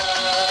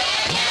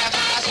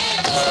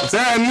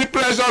tẹ́ ẹ ní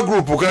pressure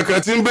group kankan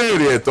tí ń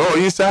béèrè ẹ̀tọ́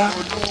yín sá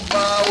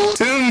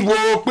tí ń wo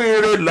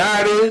pínre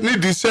láre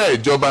nídìí iṣẹ́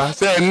ìjọba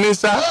tẹ́ ẹ ní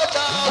sá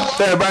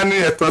tẹ́ ẹ bá ní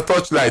ẹ̀tàn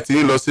torchlight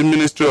yín lọ sí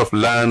Ministry of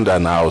Land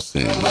and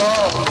Housing.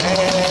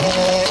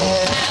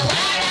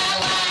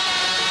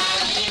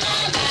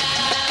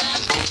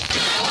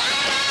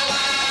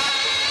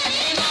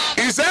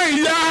 Ìṣẹ́yìn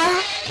yá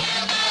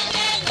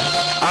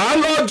à ń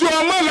lọ́jú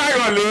ọmọ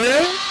láyọ̀lé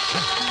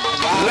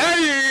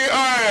lẹ́yìn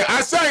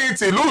Aṣẹ́yìn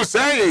tìlú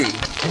Ìṣẹ́yìn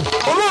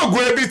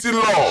olóògùn ebi ti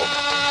lọ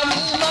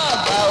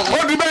ó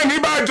di bẹ́ẹ̀ ní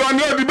Ìbàdàn. jọ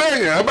ní odi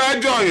bẹ́ẹ̀yàn bá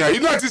jọ yàn yìí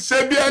náà ti ṣe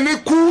bí ẹni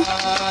kú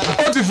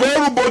ó ti fẹ́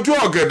rúbojú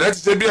ọ̀gẹ̀dẹ̀ ti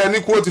ṣe bí ẹni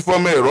kú ó ti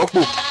fọmọ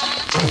ìrọ́pò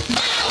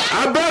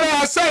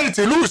abẹ́rẹ́ sẹ́yìn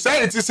tìlú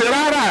sẹ́yìn ti ṣe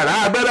rárá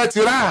abẹ́rẹ́ ti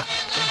rà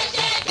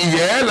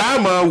ìyẹ́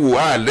láàmú wò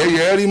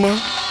àlẹ́yẹ rí mọ́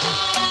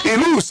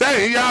ìlú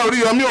sẹ́yìn yá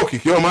Oríyọmí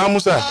Òkìkí ọmọ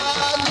Amúsà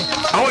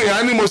àwọn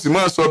èèyàn ni mo sì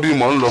máa sọ bí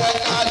mò ń lọ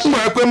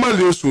nígbà pé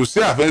mọ̀lẹ́ oṣù sí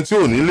àfẹn tí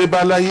ò ní lé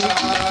bá láyé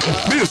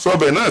bí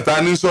ìsọbẹ̀ náà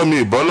ta ní sọmi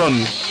ìbọ́lọ̀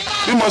ni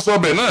bí mo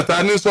sọbẹ̀ náà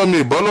ta ní sọmi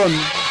ìbọ́lọ̀ ni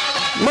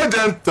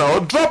mọ̀jẹ̀ ń tàn ọ́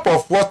drop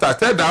of water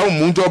tẹ́dà ó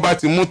mú jọba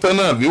ti mú tán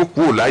náà ní ó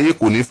kúrò láyé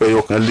kò ní fẹ́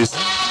yọkan lé sí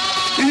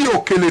iye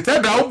òkèlè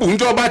tẹ́dà ó bù ń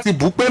jọba ti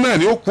bù pé náà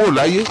ní ó kúrò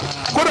láyé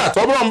kódà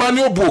tọ́bọ̀n bá ní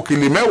ó bu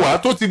òkèlè 10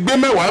 tó ti gbé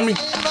 10 mi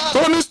tó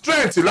ní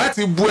strength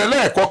láti bu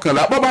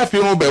ẹlẹ́ẹ̀kọkànlá bọ́ bá fi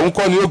irun bẹ̀ ń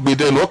kọ́ ni ó gbé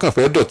dẹnu ọkàn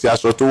fẹ́ dọ̀tí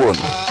aṣọ tó wọ̀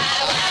nù.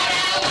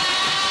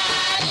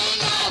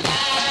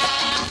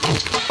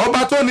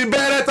 ọba tó ní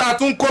bẹ́rẹ́ tá a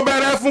tún kó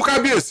bẹ́rẹ́ fún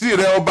kábíyèsí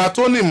rẹ̀ ọba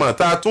tó ní mọ̀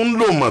tá a tún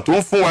lò mọ̀ tó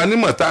ń fún wa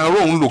nímọ̀ tá a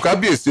róhun lò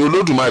kábíyèsí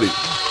Olódùmarè.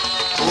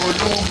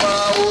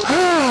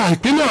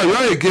 ìpínlẹ̀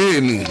Ọ̀yọ́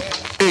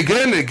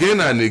again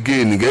and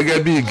again gẹ́gẹ́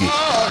bí igi.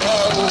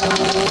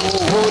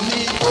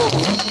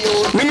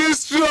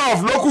 Ministry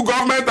of Local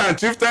Government and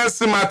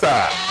Chieftaincy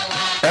Matter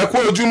ẹ kú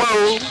ojúmọ́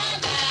o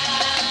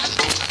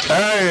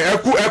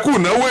ẹ kú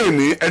ìnáwó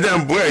ẹ̀ní ẹ jẹ́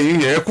ń bú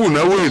ẹ̀yìn yẹn ẹ kú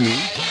ìnáwó ẹ̀ní.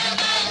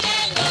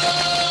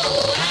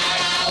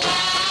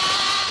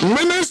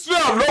 Ministry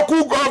of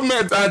Local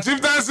Government and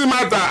Chieftaincy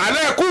Matter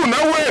alẹ́ ẹ kú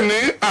ìnáwó ẹ̀ní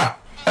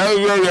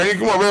ẹ̀yìn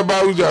kí wọ́n fẹ́ bá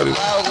wújà rẹ̀.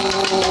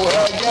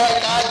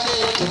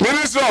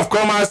 Ministry of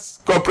Commerce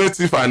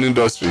Cooperative and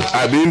Industry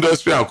àbí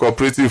Industry and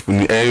Cooperative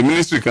ni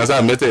ministry kan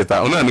sáà mẹ́tẹ̀ẹ̀ta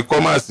òun náà ní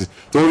commerce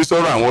tó rí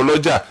sọ́rọ̀ àwọn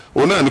ọlọ́jà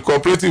òun náà ní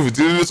cooperative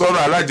tí rí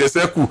sọ́rọ̀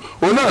alájẹsẹ́kù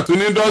òun náà tún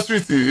ní industry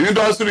tí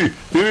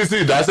rí sí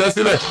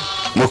ìdásẹ́sílẹ̀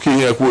mo kí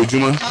yẹn kú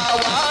ojúmọ́.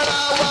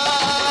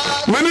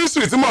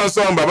 Ministry tí mò ń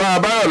sọ bàbá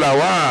Abáyọ̀lá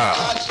wà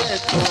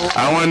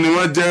àwọn ni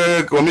wọ́n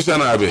jẹ́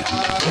commissioner abẹ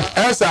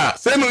ẹ sà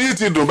sẹ́nu yìí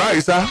ti dùn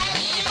báyìí sá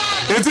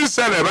etí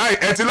ṣẹlẹ̀ báyìí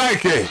ẹ ti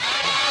láìkẹ́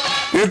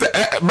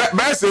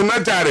bẹ́ẹ̀ sì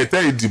nájà rẹ̀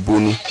tẹ́ ìdìbò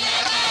nu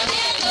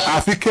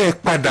àfi kẹ́ ẹ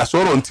padà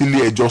sọ̀rọ̀ ní ti ilé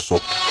ẹjọ́ sọ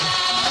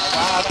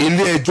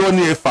ilé ẹjọ́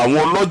ni ẹ fà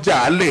wọn lọ́jà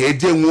alẹ́ ẹ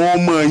jẹ́ wọn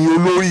mọ ẹyin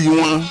olórí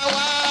wọn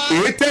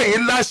èyí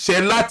tẹ̀yìn láṣẹ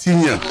láti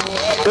yàn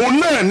òun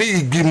náà ní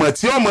ìgbìmọ̀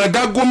tí ọmọ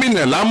dá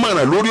gómìnà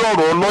lámọ̀ràn lórí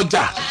ọ̀rọ̀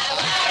ọlọ́jà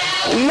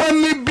wọ́n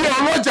ní bí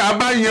ọlọ́jà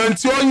bá yan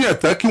tí ó yàn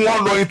tán kí wọ́n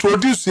lọ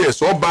introduce ẹ̀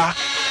sọ́ba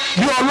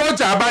bí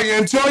ọlọ́jà bá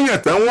yẹn tí ó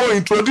yàn tán wọ́n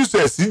introduce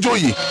ẹ̀ sí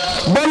joyè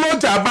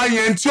bọ́lọ́jà bá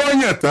yẹn tí ó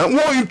yàn tán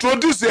wọ́n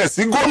introduce ẹ̀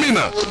sí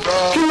gómìnà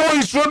kí wọ́n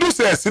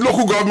introduce ẹ̀ sí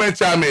local government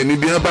chairman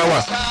níbi ẹ bá wà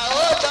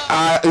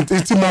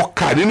tí mo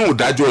kà nínú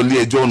ìdájọ́ ilé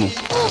ẹjọ́ nu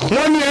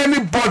wọ́n ní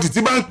anybody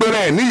tí bá ń pèrè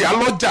ẹ̀ ní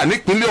ìyálọ́jà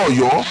nípínlẹ̀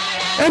Ọ̀yọ́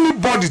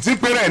anybody tí ń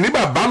pèrè ẹ̀ ní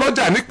bàbá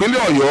lọ́jà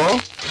nípínlẹ̀ Ọ̀yọ́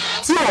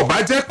tí ó bá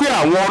jẹ́ pé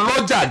àwọn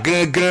ọlọ́jà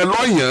gangan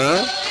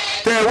lọ́yàn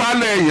tẹ wá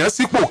lẹ́yìn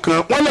sípò kan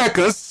wọ́n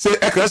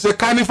lẹ́ẹ̀kan ṣe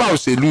kánífà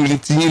òṣèlú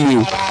tiyín ni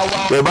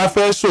o ẹ bá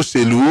fẹ́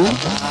ṣòṣèlú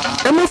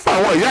ẹ mọ́ fà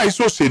àwọn ìyá yìí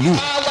ṣòṣèlú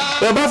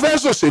ẹ bá fẹ́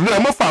ṣòṣèlú ẹ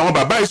mọ́ fà àwọn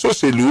bàbá yìí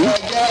ṣòṣèlú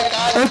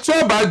ẹ tí ó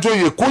bá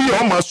joyè kóyè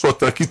ọmọ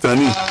sọ̀tàn kìtàn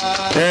ni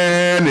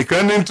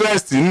ẹnìkan ní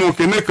interest nínú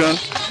kinní kan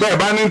bẹ́ẹ̀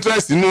bá ní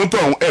interest nínú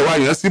tọ̀hún ẹ wá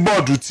yàn sí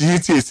bọ́ọ̀dù tí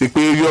èsì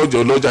pé rí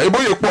ọjọ́ lọ́jà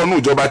ìbóyè pọ̀ nù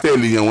ìjọba tẹ́ ẹ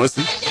lè yàn wọ́n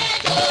sí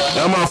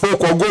ẹ máa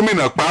fọkọ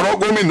gómìnà parọ́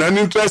gómìnà ní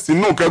interest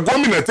nínú nǹkan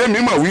gómìnà tẹ̀mí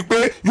mọ̀ wípé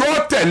yóò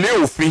tẹ̀lé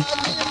òfin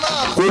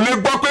kò lè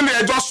gbọ́ pé ilé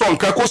ẹjọ́ sọ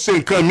nǹkan kó ṣe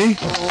nǹkan mi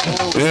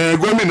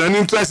gómìnà ní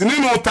interest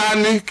nínú ta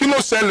ni kí ló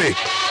ṣẹlẹ̀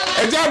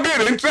ẹ jẹ́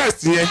béèrè interest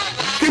yẹn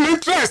kí ni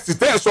interest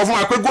tẹ́ ẹ sọ fún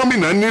wa pé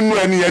gómìnà nínú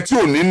ẹni yẹn tí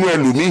ò nínú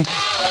ẹlòmíì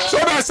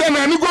sọ́dọ̀ sẹ́ni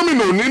ẹni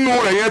gómìnà nínú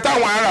rẹ̀ yẹn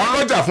táwọn ará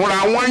ọlọ́jà fúnra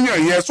wọn yàn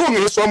yẹn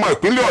sóhun sọmọ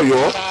ìpínlẹ̀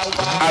Ọ̀yọ́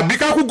àbí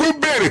kákúkú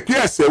béèrè pé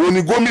ẹ̀ṣẹ̀ wo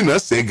ni gómìnà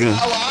ṣẹ̀ gan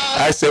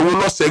ẹ̀ṣẹ̀ wo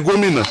ló ṣẹ̀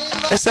gómìnà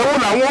ẹ̀ṣẹ̀ wo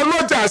làwọn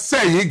ọlọ́jà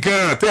ṣẹ̀ yìí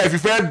gan tẹ́ ẹ fi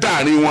fẹ́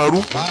dàrin wọn rú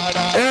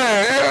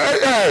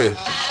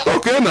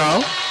okay now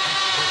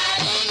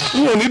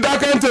mi ò ní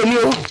dákẹ́ ń tèmi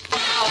o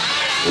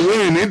mi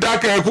ò ní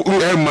dákẹ́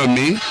ẹ mọ̀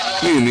mí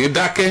mi ò ní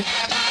dákẹ́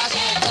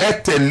ẹ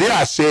tẹ̀lé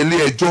àṣẹ ilé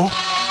ẹjọ́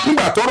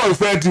nígbà tọ́rọ̀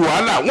ìfẹ́ di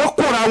wàhálà wọ́n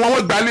kóra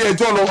wọ́n gba ilé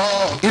ẹjọ́ lọ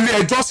ilé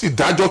ẹjọ́ sì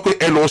dájọ́ pé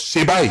ẹ lọ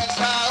ṣe báyìí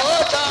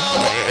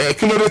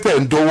kí ló dé tẹ̀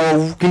ń dọwọ́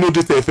wú kí ló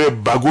dé tẹ̀ fẹ́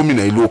bà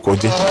gómìnà ìlú ọkọ̀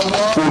jẹ́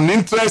kò ní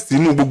interest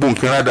nínú gbogbo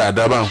nǹkan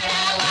rádaràdà báwọn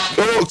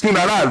kí ni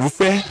aráàlú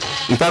fẹ́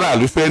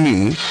ìtàràlú fẹ́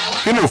nìyí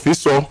kí ni òfin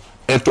sọ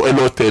ẹ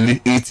lọ tẹ̀lé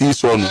èyí tí ń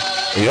sọnù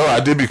èèyàn wà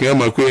débi kí ẹ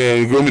mọ̀ pé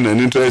gómìnà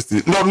ní interest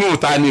lọ́ọ̀nù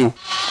òta ni o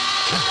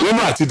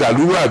nínú àti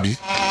dàlúrú àbí.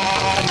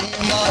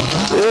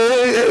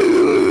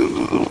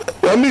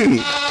 I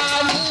mean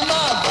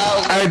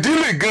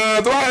ideally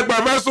gan tó wáyé pa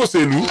fẹ́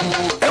ṣòṣèlú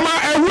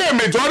ẹ wé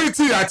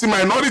majority àti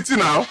minority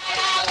now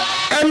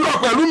ẹ lọ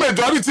pẹ̀lú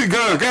majority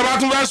gan kẹ́ bá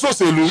tún fẹ́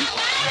ṣòṣèlú.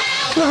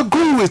 You are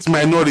going with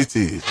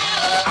minority.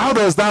 How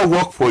does that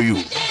work for you?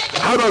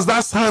 How does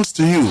that sound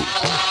to you?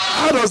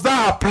 How does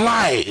that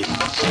apply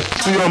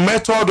to your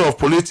method of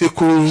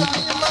political,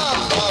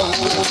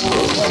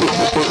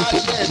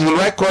 will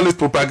I call it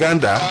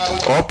propaganda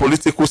or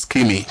political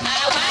scheming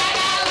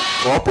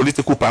or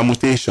political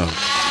permutation?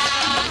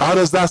 How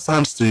does that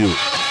sound to you?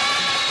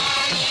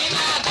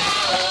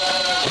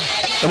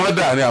 ẹ má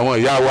dàárín àwọn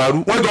ìyá wa rú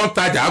wọ́n jọ ń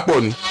tajà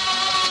pọ̀ ni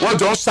wọ́n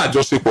jọ ń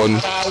ṣàjọṣepọ̀ ni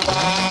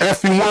ẹ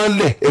fi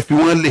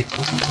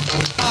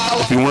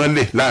wọ́n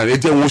lẹ̀ láàrin ẹ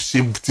jẹ́ wọn ṣe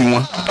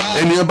tiwọn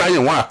ẹni ẹ bá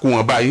yẹn wọ́n àkó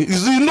wọn báyìí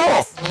is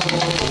enough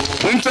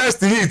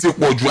interest yìí ti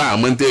pọ̀ ju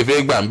àmọ́ tẹ́ ẹ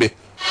fẹ́ gbà ń bẹ̀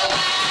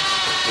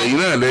ẹ̀yin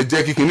náà lẹ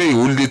jẹ́ kí kinní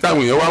ìhò le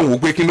táwọn èèyàn wá wò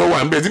pé kí ló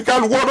wà ń bẹ̀ tí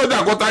kálukú ọdọ́jà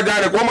kó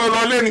tajà rẹ̀ kó máa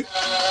lọ lẹ́ni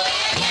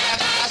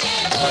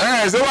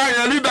ṣé wàá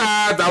yan lídà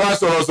àtàwa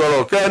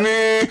sọ̀rọ̀sọ̀rọ̀ kẹ́ ní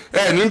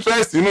ẹ̀ ní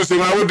interest inú ṣe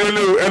máa wó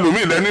délé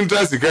ẹlòmíì lẹ́ ní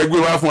interest kẹ́ gbé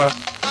wá fún wa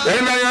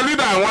ẹ̀yin náà yan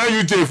lídà àwọn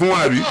UJ fún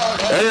wa bí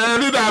ẹ̀yin yan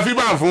lídà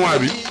fiban fún wa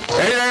bí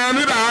ẹ̀yin yan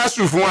lídà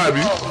asu fún wa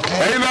bí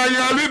ẹ̀yin náà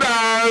yan lídà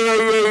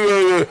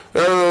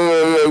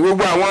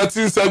gbogbo àwọn tí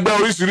ń ṣẹgbẹ́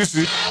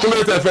oríṣiríṣi tó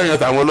lè tẹ̀ fẹ́ yan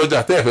tàwọn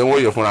ọlọ́jà tẹ́ fẹ́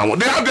wọ́n yẹ fúnra wọn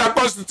they have their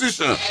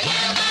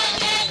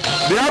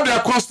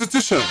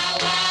constitution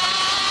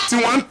tí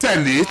wọ́n ń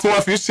tẹ̀lé tí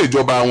wọ́n fi ń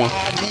ṣèjọba wọn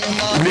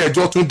ilé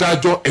ẹjọ́ tún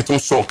dájọ́ ẹ̀tún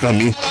sọ nǹkan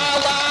mi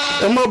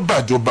ẹ má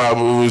bàjọba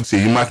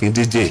Ṣèyí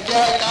Mákindé jẹ́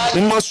ẹ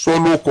má sọ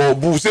lóko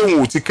bú ṣé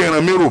wọn ò ti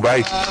kẹran mérò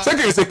báyìí ṣé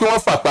kìí ṣe pé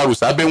wọ́n fàparò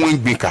sábẹ́ wọn ń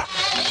gbìn kà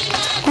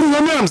kúrò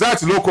ní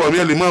Hamzat lóko mi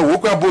ẹ lè máa wò ó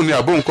pé àbò ni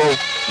àbò nǹkan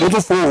mo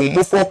tún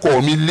mo fọkọ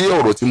mi lé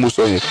ọ̀rọ̀ tí mo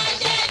sọ yẹn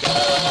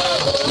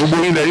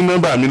gbogbo ilẹ̀ yín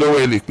nọ́mbà mi lọ́wọ́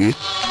ẹ lè pé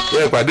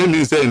ẹ pàdé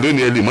mi sẹ́yìn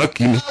lónìí ẹ lè mọ́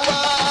kí mi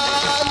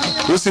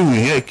ó sì wù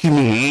yẹn kí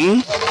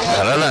mi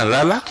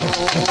lálá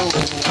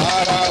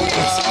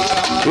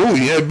ó wù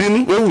yẹn bínú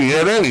ó wù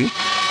yẹn rẹ́rìn.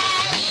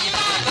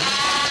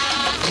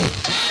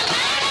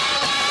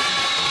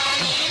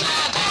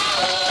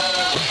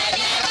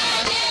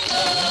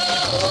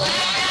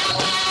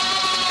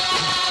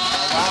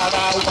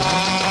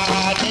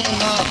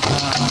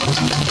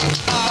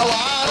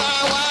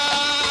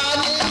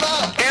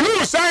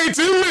 inú sáyìn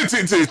tí ń mì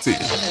tìtìtì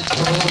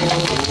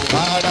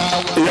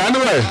ìyanu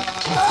rẹ̀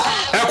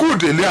ẹ kú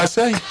délé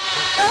asẹ́yìn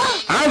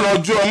á lọ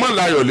ju ọmọ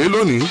láyọ̀lé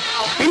lónìí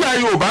nígbà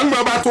Yorùbá ń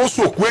gbọ́ bá tó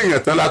sòkú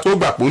èèyàn tán la tó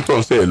gbà pé ń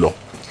tàn sí ẹ lọ.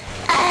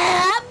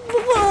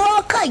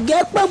 wọ́n kàn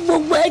jẹ́ pé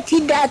gbogbo ẹ ti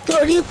dà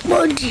torí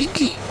pọ́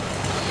dídì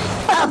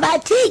bàbá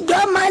tí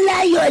ìjọba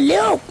láyọ̀lé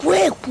òkú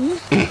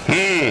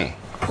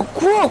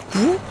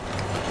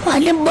wọn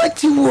ní bó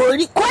ti wò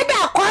rí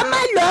kódà kó má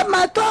lọ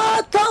ọmọ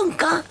tó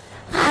nǹkan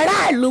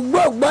aráàlú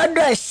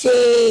gbọ́dọ̀ ṣe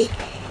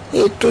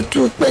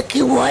ètùtù pé kí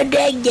wọ́n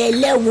dẹ́jẹ̀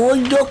lẹ́wọ̀n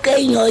ó jó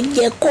kéèyàn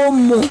jẹ kó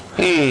mu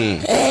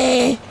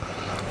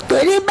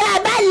torí bá a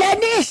bá lọ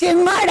ní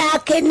ìsìnkọ́ra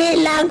kínní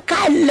lanka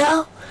lọ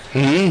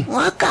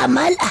wọn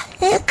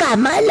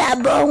kàmálà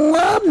bọ̀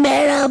wọ́n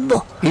mẹ́ràn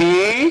bọ̀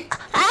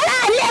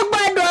aráàlú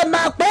gbọ́dọ̀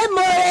mọ̀ pé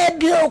mo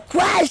rebi òkú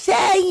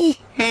àṣẹyìn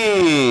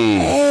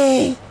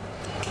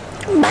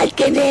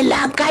mákindé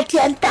lanka tí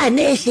ń tà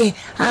ní ìsìn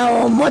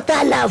àwọn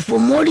mọ́tàláfù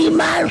múrí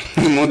márùn.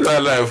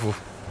 mọ́tàláfù.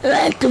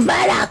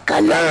 tùbárà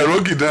kan lọ.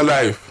 rógìdán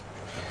láìf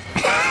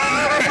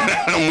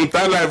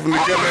mọ́tàláfù ní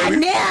kẹ́lẹ́ rí.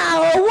 ní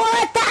àwọn owó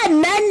tà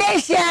ná ní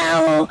ìsìn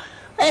àwọn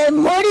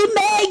múrí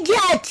méjì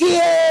àti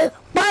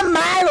pọ́n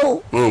márùn.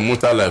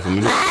 mọ́tàláfù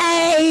ní.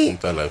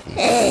 mọ́tàláfù ní.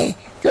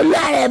 tolú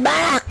àrẹ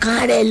bára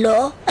kan rẹ lọ.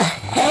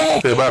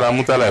 tẹ bára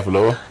mọ́tàláfù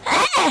lọ́wọ́.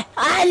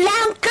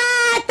 ọ̀làǹkà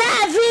tá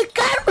a fi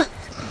kárù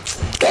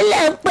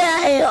kílẹ̀ ń pẹ́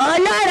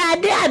ọlọ́ra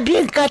dé àbí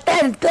nǹkan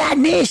tẹ̀ ń tà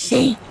ní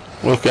ìsìn.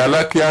 òkè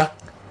alákíá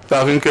tá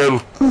a fi ń kẹrù.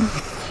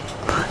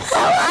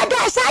 àwọn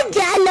ọ̀dà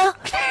sájà lọ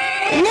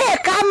ní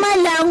ìka mọ́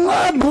làwọn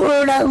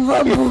òbúra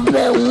wọn bù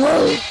bẹ̀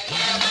wọ́n.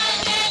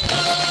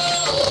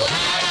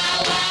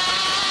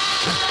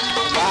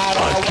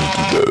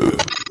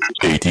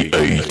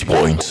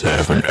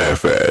 88.7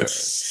 FM.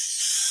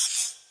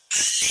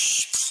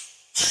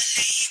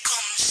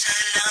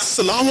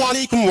 Assalamu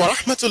alaikum wa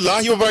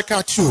rahmatullahi wa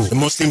barakatuh. The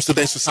Muslim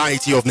Student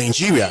Society of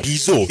Nigeria,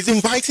 BIZO, is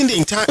inviting the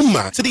entire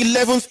Ummah to the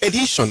 11th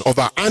edition of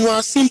our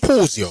annual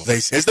symposium.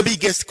 This is the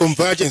biggest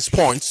convergence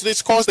point to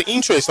discuss the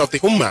interests of the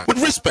Ummah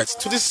with respect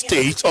to the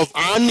state of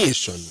our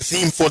nation. The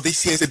theme for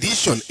this year's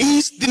edition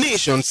is the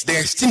nation's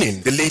destiny.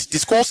 The late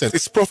discursant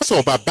is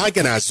Professor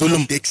Babagana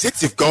Zulum, the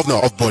Executive Governor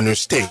of Borno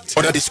State.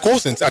 Other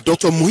discursants are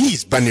Dr.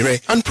 Muiz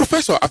Banire and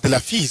Professor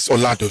Abdulafiz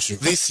Oladosu.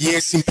 This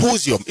year's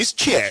symposium is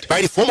chaired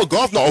by the former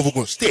Governor of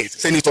Ogun State,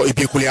 Senator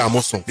Ibekule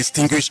Amoson,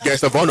 distinguished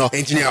guest of honor,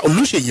 Engineer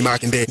Oluseyi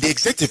Makinde, the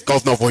Executive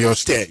Governor of Oyo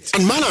State,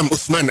 and Malam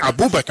Uthman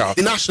Abubakar,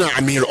 the National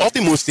Amir of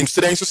the Muslim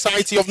Student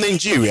Society of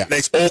Nigeria.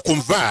 Let's all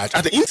converge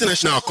at the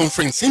International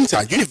Conference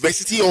Center,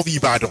 University of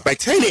Ibadan, by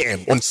 10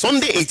 a.m. on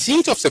Sunday,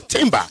 18th of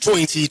September,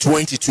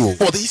 2022,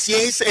 for this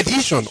year's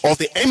edition of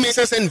the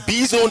MSSN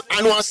B-Zone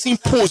Annual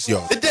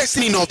Symposium. The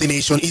destiny of the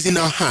nation is in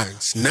our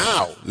hands.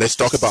 Now, let's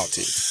talk about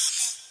it.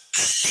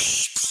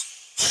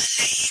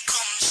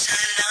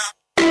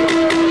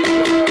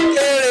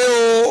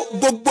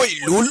 gbogbo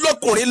ìlú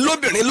lọ́kùnrin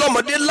lóbìnrin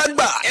lọ́mọdé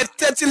lágbà ẹ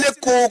tẹ́tí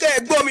lẹ́kọ̀ọ́ kẹ́ ẹ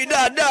gbọ́ mi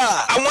dáadáa.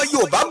 àwọn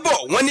Yorùbá bọ̀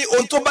wọ́n ní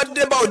ohun tó bá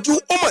dé bá ojú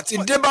ó mọ̀ ti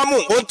dé bá mú.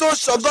 ohun tó ń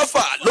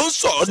ṣọgọ́fà ló ń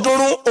sọ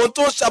ọdúnrún ohun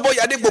tó ń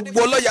ṣàbọ̀yàdé gbogbo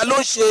ọlọ́yà ló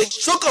ń ṣe.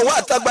 sókànwá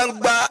àta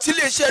gbangba tí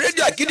iléeṣẹ́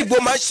rédíò Àgídìgbò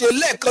máa ń ṣe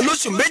lẹ́ẹ̀kan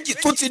lóṣù méjì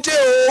tó ti dé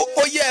o.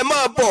 ó yẹ ẹ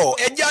máa bọ̀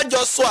ẹ jẹ́ àjọ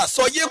sọ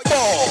àsọyé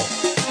pọ̀.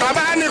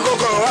 bàbá ní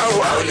kókó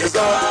wa ò lè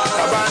sọ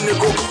bàbá ní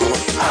kókó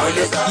a ò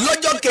lè sọ.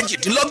 lọ́jọ́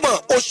kejìdínlọ́gbọ̀n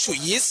oṣù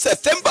yìí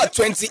September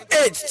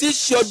 28 tí í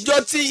ṣe ọjọ́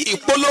tí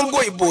ìpolongo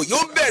ìbò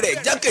yóò bẹ̀rẹ̀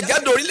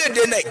jákèjádò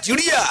orílẹ̀-èdè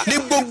Nàìjíríà ní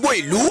gbogbo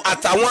ìlú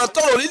àtàwọn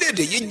tọ́rọ̀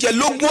orílẹ̀-èdè yìí jẹ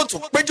lógún ó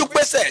tún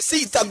péjú-pésẹ̀ sí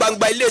ìta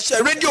gbangba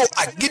iléeṣẹ́ rédíò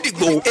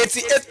Àgídìgbò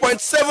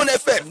 88.7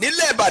 FM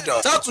nílẹ̀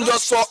Ìbàdàn tátùjọ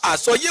sọ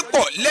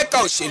àsọyépọ̀ lẹ́ka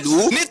òṣèlú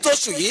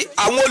nítòṣù yìí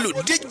àwọn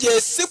olùdíje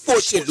sípò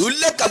òṣèlú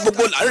lẹ́ka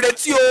gbogbo là ń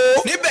retí o.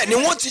 níbẹ̀ ni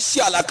wọ́n ti ṣe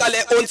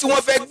àlàkalẹ̀ ohun tí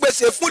wọ́n fẹ́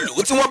gbèsè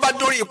fúlùú tí wọ́n bá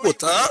dórí ipò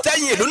tán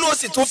tẹ́yìn ìlú náà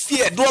sì tún fi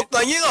ẹ̀dùn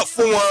ọkàn yín hàn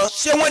fún wọn.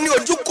 ṣé wọ́n ní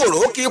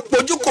ojúkòrò kì í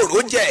pojúkòrò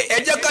jẹ ẹ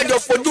jẹ́ kájọ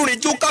fojú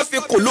rinjú ká fi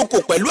kòlókò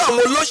pẹ̀lú àwọn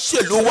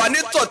olóṣèlú wa ní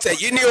tọ̀tẹ̀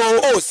yìí ni o.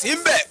 ò sí ń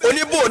bẹ̀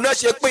oníbò náà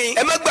ṣe pín.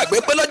 ẹ má gbàgbé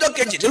pé lọ́jọ́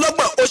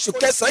kejìdínlọ́gbọ̀n oṣù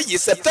kẹsàn-án yìí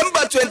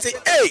September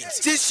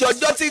 28 tí í ṣe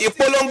ọjọ́ tí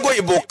ìpolongo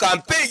ìbò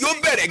campaign yóò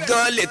bẹ̀rẹ̀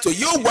gan-an lẹ́tọ̀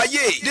yóò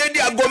wáyé dédé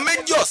aago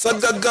 2 ọ̀sán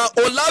gangan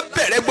ọ̀la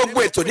bẹ̀rẹ̀ gbogbo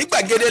ètò ní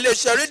gbàgede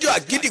iléeṣẹ́ rédíò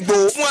Àgídìgbò.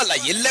 fún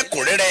àlàyé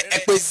lẹ́kùnrẹ́rẹ́ ẹ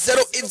pè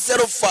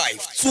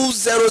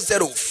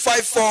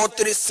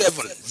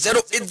 0805-200-5437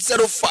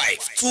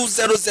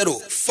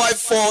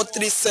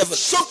 0805-200-5437.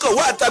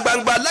 sọ́kànwá àta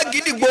gbangba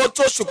l'Àgídìgbò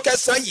tóṣù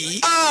kẹsàn-án yìí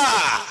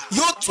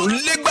yóò tún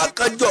légbà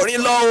kan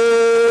jọ̀rin lọ o.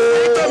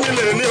 tómi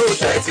lè ní o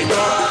ṣe ti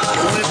gbọ́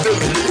ìwé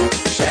tómi lè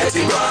ṣe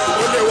ti gbọ́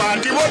o lè wà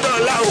díwọ́dọ̀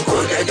láòkò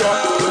lẹ́jọ́.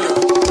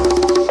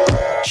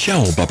 ṣé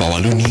àwọn bàbá wa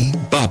ló ní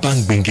bá a bá ń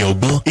gbẹ̀ngẹ̀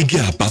ọgbọ́n igi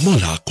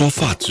àbámọ̀lá kọ́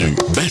fàtú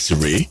bẹ́ẹ̀ sì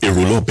rèé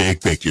èrò lọ́bẹ̀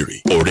gbẹ̀gìrì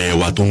ọ̀rẹ́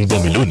wa tó ń gbọ́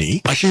mi lónìí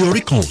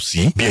àṣeyọrí kan ò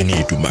sí bí ẹni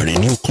Èdùmàrè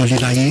ní ó kọ́lé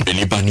láyé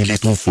ẹni bá nílé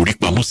tó ń forí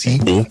pamọ́ sí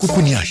òun kúkú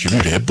ní àṣírí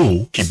rẹ̀ bò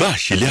kì bá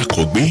àṣẹlẹ̀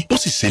àkọ́gbé ó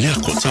sì ṣẹlẹ̀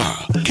àkọ́tà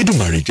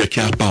k'Èdùmàrè jẹ́ kí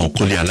a bá òun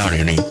kọ́lé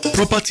alárinrin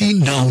Property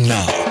Now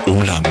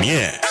òun làmí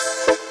ẹ̀.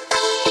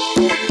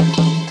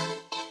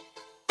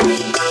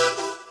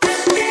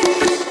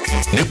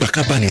 nípa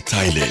ká bá ní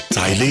ta ilẹ̀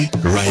ta ilé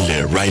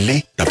ra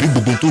ilé tàbí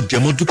gbogbo tó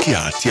jẹmọ́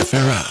dúkìá tí ẹ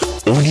fẹ́ rà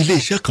òun ni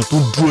ilé-iṣẹ́ kan tó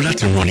dúró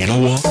láti ràn ní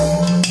lọ́wọ́.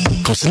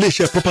 kàn sí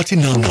ilé-iṣẹ́ Property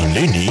Now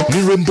lẹ́ni ní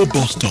Rainbow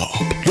bus stop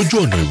lójú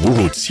ọ̀nà Ìwó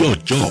Road sí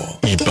Ọ̀jọ́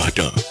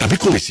Ìbàdàn tàbí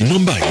kò lè sí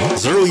nọ́mbà yìí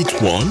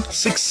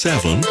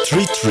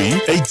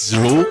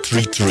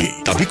 08167338033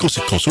 tàbí kò sì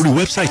kàn sórí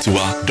wẹ́bsáìtì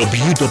wa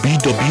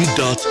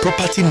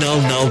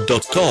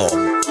www.propertynow.com.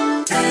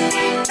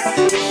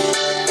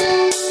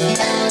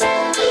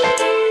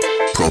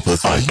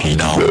 Property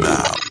Now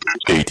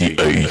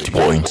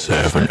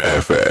 88.7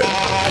 FM.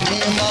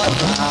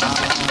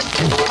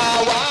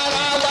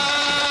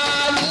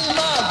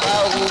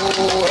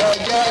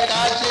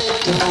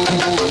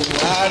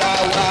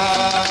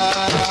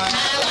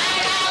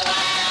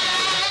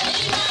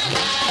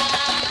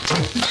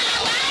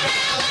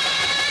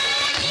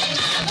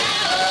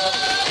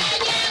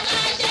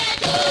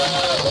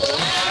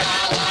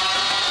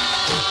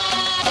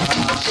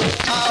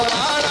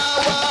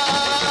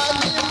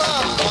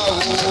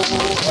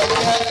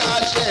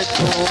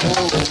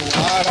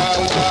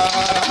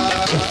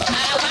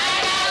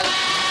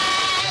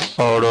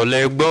 ọ̀rọ̀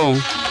lẹ gbọ́n.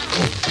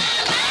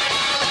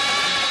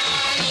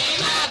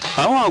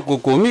 àwọn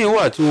àkókò míì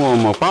wà tí wọn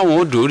mọ̀ páwọn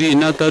ó dórí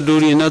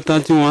iná tán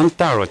tí wọ́n ń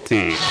tààrọ̀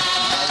tìǹ.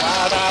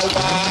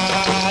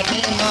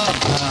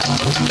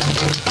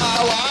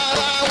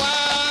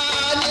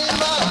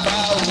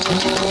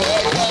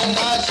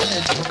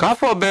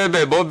 káfọ̀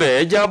bẹ́ẹ̀ bọ́bẹ̀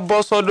ẹja bọ́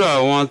sọ́dọ̀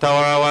àwọn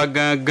tawarawa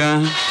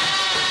gangan.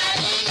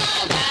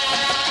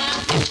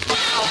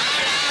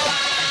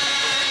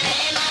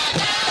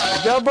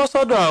 ẹja bọ́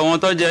sọ́dọ̀ àwọn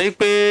tó jẹ́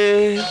pé.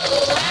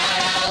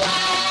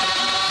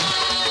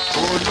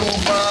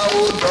 olùmọ̀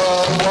ó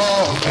dọ̀wọ́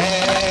rẹ̀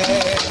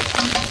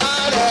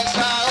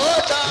àrẹ̀sà ó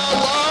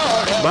dọ̀wọ́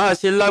rẹ̀. bá a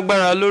ṣe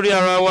lágbára lórí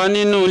ara wa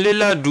nínú ilé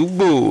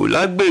ládùúgbò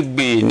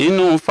lágbègbè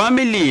nínú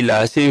fámìlì là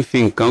ṣe ń fi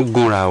nǹkan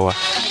gúnra wa.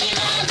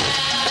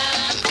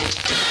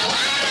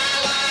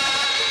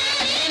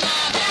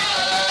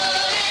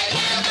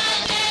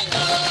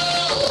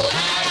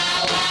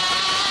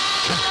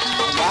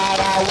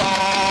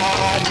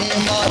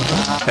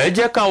 ẹ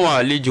jẹ́ káwọn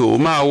àlejò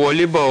máa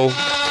wọlé bọ̀ o.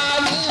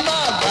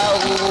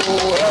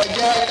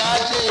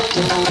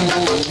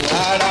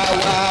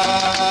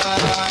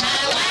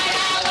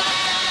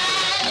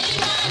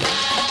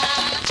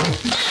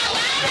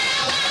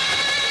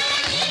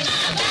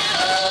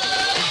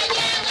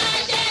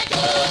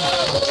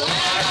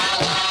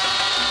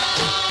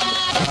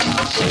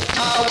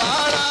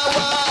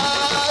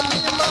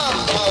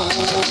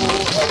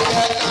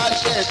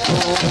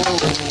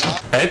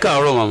 ẹ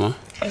káàárọ̀ màmá.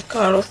 ẹ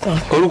káàárọ̀ sàn.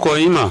 orúkọ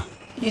yín mà.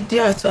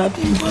 Ìdíàtọ̀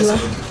Abímbọ́lá.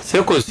 ṣé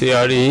kò sí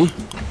arí yín.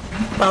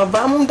 bàbá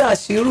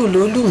Múdàṣírù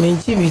ló lù mí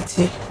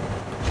jìbìtì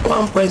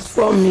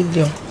 1.4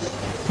 million.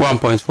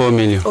 1.4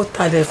 million. ó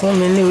talẹ̀ fún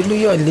mi ní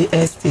Olúyọ̀lé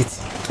estate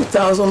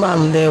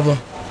 2011.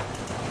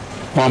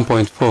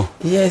 1.4.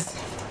 yes.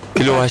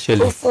 kí ló wá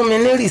ṣẹlẹ̀. ó fún mi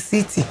ní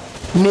rìsíìtì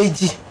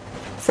méjì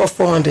for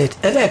 400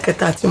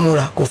 ẹlẹ́ẹ̀kẹta tí mo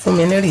rà kò fún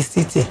mi ní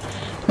rìsíìtì ẹ̀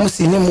mo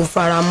sì ní mo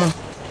fara mọ́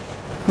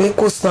pé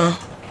kó san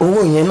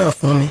owó yẹn náà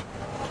fún mi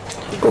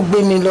ó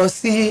gbé mi lọ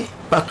sí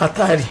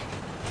pàkátàrì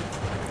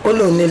ó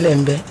lòun nílẹ̀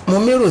ń bẹ mo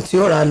mérò tí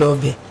ó rà lọ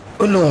bẹ̀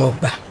ó lòun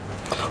ọ̀gbà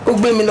ó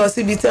gbé mi lọ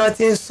síbi tí wọ́n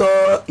ti ń sọ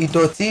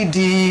ìdọ̀tí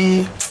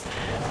di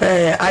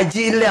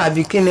ajílẹ̀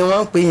àbí kí ni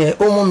wọ́n ń pè yẹn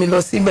ó mú mi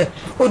lọ síbẹ̀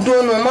ó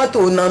dúró nu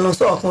mọ́tò nanu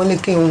sọ̀kan ní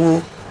kí n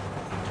wo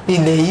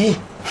ilẹ̀ yìí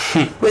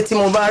pé tí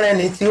mo bá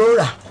rẹ́ni tí ó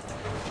rà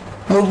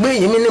mo gbé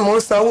yìí mi ni mo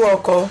sanwó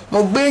ọkọ̀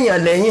mo gbé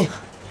èèyàn lẹ́yìn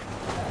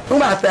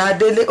nígbà tá a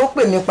délé ó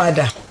pè mí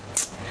padà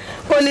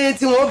ó ní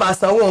tí wọn ò bá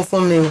sanwó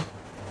fún mi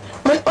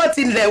ó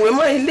ti lẹ̀wé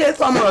mọ́ ilé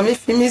tọmọ mi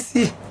fi mí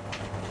sí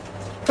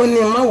ó ní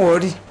má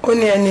wọ̀ọ́rì ó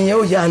ní ẹni yẹn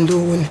ó yá ń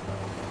lówó ni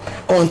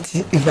ọ̀ǹtí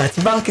ìgbà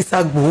tí báńkì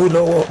ṣàgbówó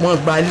lọ́wọ́ wọn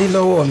gba lé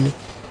lọ́wọ́ mi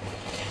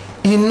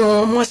inú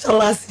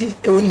mọ́ṣáláṣí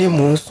ó ní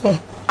mò ń sùn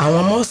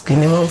àwọn mọ́ọ̀sì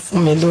ni wọ́n ń fún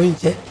mi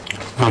lóúnjẹ.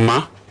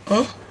 màmá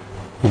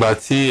ìgbà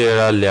tí ẹ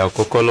ra lẹ̀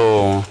àkọ́kọ́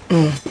lọ́wọ́ wọn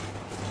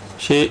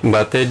ṣé ìgbà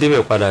tẹ́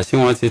débẹ̀ padà sí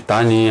wọ́n ti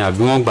tà ní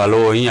àbí wọ́n gbà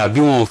lọ́wọ́ yín àbí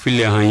wọn ò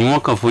filẹ̀ hàn yín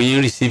wọ́n kàn fún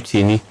yín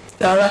rìsíptì ni.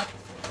 rárá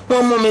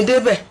wọ́n mú mi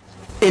débẹ̀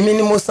èmi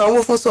ni mo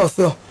sanwó fún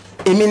sọ̀fíọ̀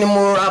èmi ni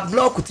mo ra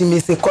blọọkù tí mi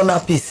ṣe corner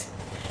piece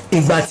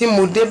ìgbà tí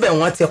mo débẹ̀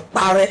wọ́n ti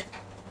parẹ́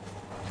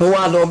mo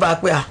wá lọ bá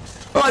pé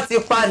wọ́n ti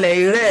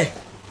palẹ̀ rẹ̀.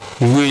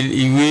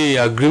 ìwé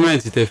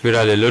agreement tẹ́ fi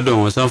ra lẹ̀ lọ́dọ̀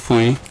wọn san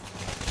fún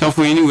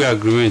yín níwèé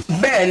agreement.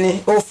 bẹ́ẹ̀ ni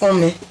ó fún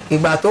mi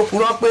ìgbà tó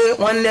purọ́ pé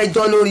wọ́n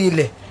lẹ́jọ́ lórí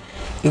ilẹ̀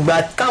ìgbà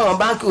káwọn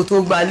báńkì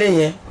tó gbalé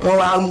yẹn wọ́n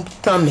wá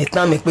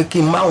tàn mí pé kí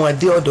n má wọn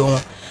dé ọ̀dọ̀ wọn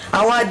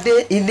àwa dé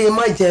ilé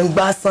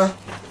mọ̀jẹ̀ngbásán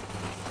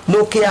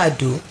lókè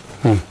àdó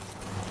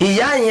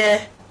ìyá yẹn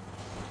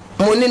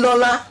mo ní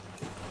lọ́lá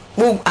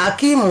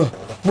akíìmù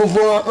gbogbo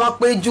wọn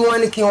péjú wọn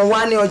ní kí n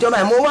wá ní ọjọ́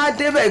báyìí mo wá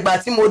débẹ̀ ìgbà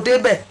tí mo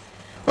débẹ̀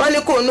wọ́n ní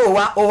kò náà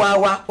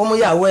wá ó mú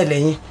ìyàwó ẹ̀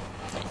lẹ́yìn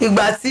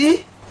ìgbà tí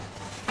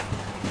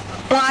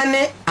wọ́n á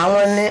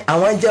ní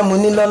àwọn jẹ́ mo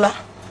ní lọ́lá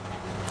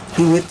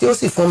ìwé tí ó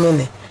sì fún mi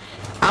nì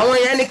àwọn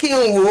yẹn ní kí n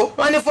wò ó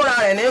wọ́n ní fúnra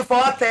rẹ̀ ní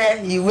fọ́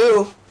tẹ ìwé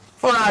o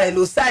fúnra rẹ̀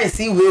ló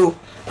sáìsì ìwé o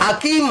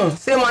akíìmù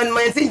ṣé mo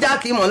ti ń já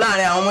akíìmù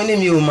láàrin àwọn ọmọ ní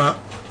mi ò mọ̀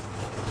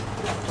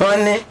wọ́n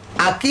ní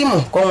akíìmù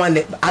kọ́ wọn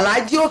lẹ̀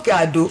aláàjì òkè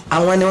àdó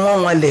àwọn ni wọ́n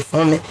wọn lẹ̀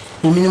fún mi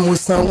èmi ni mo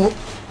sanwó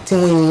tí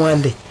wọ́n yín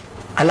wọn lẹ̀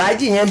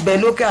aláàjì yẹn bẹ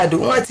lókè àdó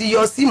wọ́n ti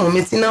yọ síìmù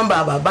mi tí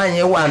nọ́mbà bàbá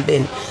yẹn wà ń bẹ̀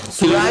ni.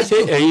 ṣé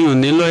ẹ̀yin ò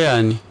ní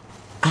lọ́ọ̀yà ni.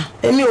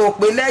 èmi ò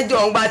pé lẹ́jọ́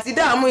ńgbà tí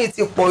dààmú yìí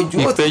ti pọ̀ jù.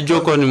 ìpẹ́jọ́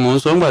kọ́ ni mò ń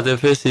sọ ńgbà tẹ́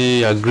fẹ́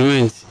ṣe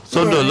agreement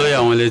sọ́dọ̀ lọ́ọ̀yà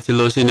wọn lẹ ti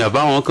lọ sí ni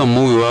àbáwọn kan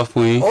mú ìwé wá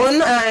fún yín. òun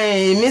náà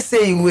èmi ṣe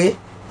ìwé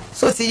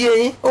so ti yé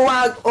yín ó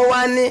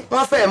wá ní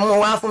wọ́n fẹ́ mú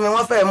wá fún mi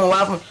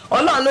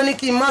ọlọ́run ló ní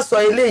kí n má sọ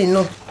eléyìí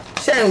nù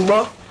ṣe ń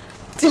gbọ́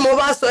tí mo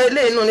bá sọ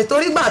eléyìí nù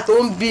nítorí gbà tó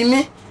ń bi mí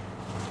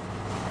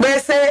pé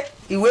ṣé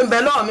ìwé ń bẹ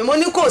lọ́wọ́ mi mo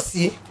ní kò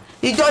sí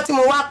ìjọ tí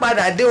mo wá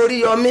padà dé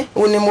Oríyọmí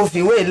ó ní mo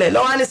fìwé ilẹ̀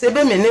lọ́wọ́ ní ṣe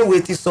bẹ́ẹ̀mí ní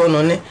ìwé ti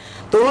sọnù ni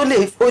torí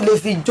ó lè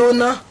fi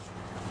jóná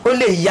ó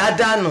lè yá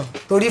dànù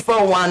torí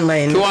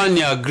 419. kí wàá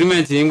ní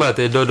agreement nígbà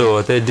tẹ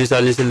dọ́dọ̀ tẹ dé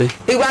sálí sílé.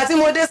 ìgbà tí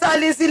mo dé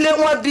sálí sílé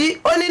wọ́n bí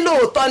ó ní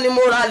lóòótọ́ ni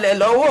mo ralẹ̀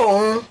lọ́wọ́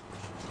òun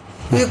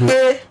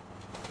wípé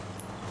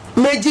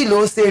méjì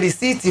ló ṣe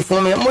rìsíìtì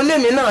fún mi mo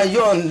lémi náà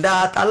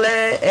yọ̀ǹda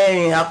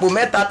talẹ́ àpò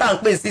mẹ́ta tá à ń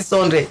pè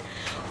 600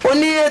 ó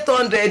ní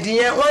 800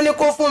 yẹn wọ́n ní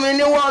kó fún mi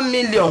ní 1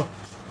 million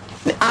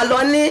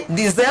àlọ́ ní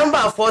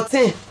December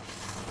 14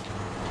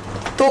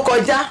 tó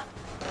kọjá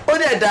ó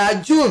dẹ̀ dá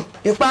June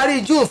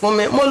ìparí June fún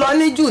mi mo lọ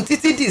ní June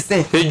títí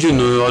dìsìn. ṣé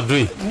June ọdún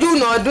yìí.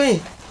 June ọdún yìí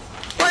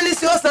wọ́n ní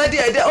sí ó san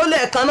díẹ̀díẹ̀ ó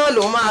lẹ́ẹ̀kan náà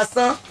ló máa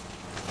san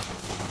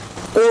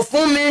kò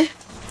fún mi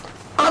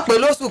wọ́n pè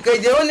lóṣù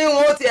keje ó ní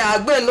wọn ó ti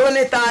àgbẹ̀ ló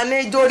ní ta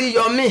ní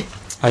Jóríyọmí.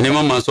 àní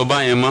mọ́ máa sọ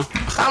báyẹn mọ́.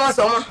 ká má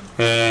sọ mọ́.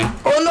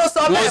 òun ló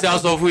sọ bẹ́ẹ̀ wọ́n sì á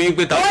sọ fún yín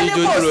pé tàbí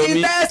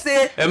Jóríyọmí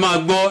ẹ máa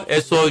gbọ́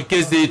ẹ sọ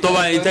kése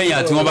tọ́ba tẹ̀yìn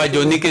àti wọ́n bá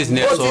jọ ní kése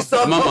ní ẹ sọ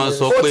ẹ má máa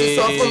sọ pé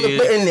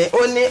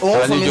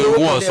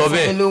wọn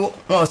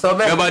ò sọ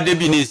bẹ́ẹ̀ ẹ bá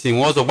débi ní ìsìn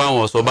wọ́n sọ pé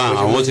àwọn ò sọ bá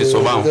àwọn sì sọ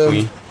bá àwọn fún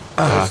yín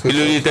kí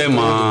ló ní tẹ́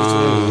mọ́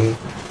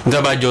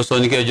dábàjọ sọ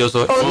ní kẹjọ sọ.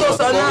 ohun tó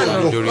sọ náà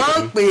nù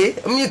wọ́n pè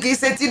é mi kì í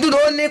ṣe ti dúró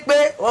ní pé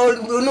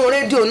inú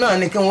rédíò náà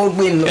ni kí wọ́n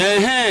gbé lọ.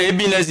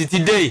 ebi ilẹ̀ sì ti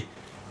dé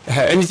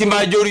ẹni tí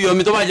máa jó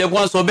Oríyọmí tó bá jẹ́ kó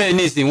wọ́n sọ bẹ́ẹ̀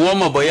ní ìsìn wọ́n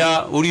mọ̀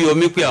bóyá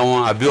Oríyọmí pé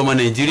àwọn àbí ọmọ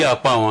Nàìjíríà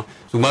pa àwọn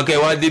ṣùgbọ́n kẹ́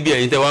wá débi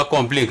ẹ̀yin tẹ́ wá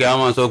complain kẹ́ wá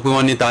máa sọ pé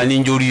wọ́n ní ta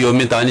ní jó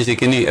Oríyọmí ta ní ṣe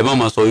kínní ẹ má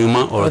máa sọ yín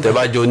mọ́ ọ̀rọ̀ tẹ́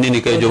bá jọ ní ni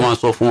kẹjọ máa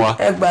sọ fún wa.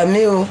 ẹ gbà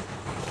mí o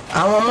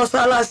àwọn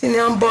mọ́sálásí ni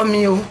wọ́n ń bọ́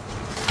mi o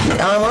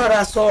àwọn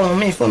ra sọ̀rùn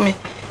mi fún mi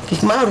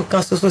kìkìmáàrù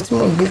kan ṣoṣo tí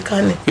mo gbé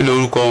kálẹ̀. kí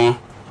lorúkọ wọn.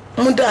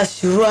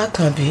 Múdàṣírù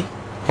Àkànbí.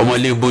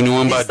 ọmọlé ibo ni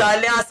wọ́n bá dé.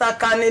 ìsàlẹ̀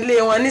asakanilé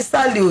wọn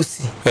nísàlẹ̀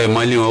òsì. ẹ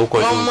mọ́lé wọn ó kọ́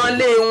lé wọn.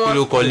 ọmọlé wọn kí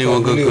ló kọ́ lé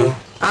wọn gangan.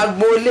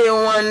 agboolé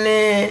wọn ní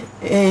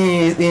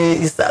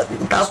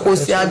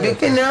ìtàkùsì àbí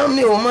kí ni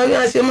mi ò mọ bí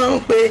wọ́n ṣe máa ń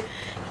pe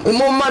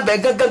mo mọ bẹ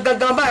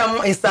gangan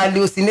báyìí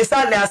ìsàlẹ̀ òsì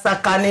nísàlẹ̀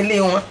asakanilé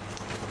wọn.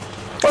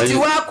 ó ti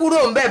wá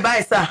kúrò ńbẹ̀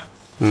báyìí sà.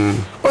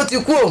 ó ti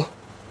kúrò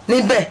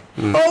níbẹ̀.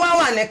 ó wá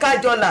wà ní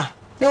Kájọlà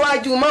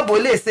níwájú mọ́bò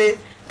lè ṣe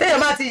téèyàn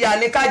bá ti yà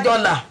ní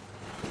Kájọlà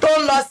tó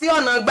ń lọ sí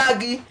ọ̀nà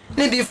gbági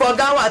níbi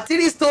Fọgáwà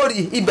 3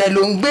 story ibẹ̀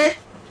ló ń gbé.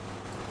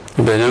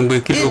 ibẹ̀ ló ń gbé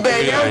kí ló kó ibẹ̀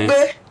ló ń gbé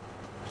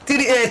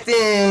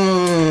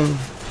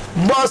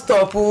bus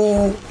stop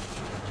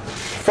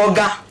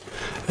Fọgá.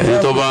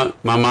 ẹni tó bá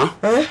màmá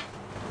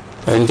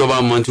ẹni tó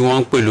bá mọ tí wọ́n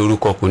ń pè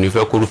lórúkọ kò ní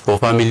fẹ́ kórúkọ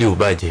fámílì ò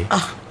bàjẹ́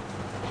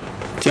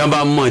tí wọ́n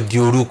bá mọ̀ di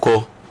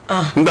orúkọ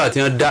nígbà tí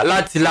wọ́n dá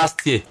láti last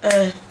year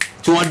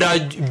tí wọ́n dá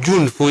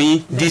June fún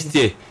yín this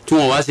year tí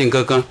wọ́n wá sí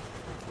nǹkan kan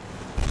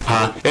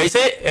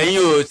ṣé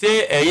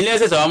ẹ̀yin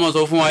lẹ́sẹ̀ sábà mọ̀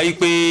sọ fún wa yìí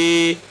pé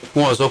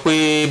wọ́n sọ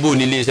pé bó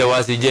ní iléeṣẹ́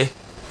wa ṣe jẹ́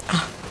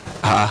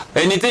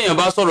ẹni téèyàn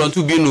bá sọ̀rọ̀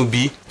túbínú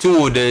bí tí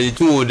wọn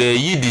ò dẹ̀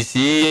yídì sí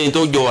ẹni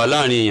tó jọ wà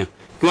láàrin èèyàn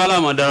kí wọ́n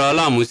láàmú dára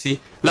láàmú sí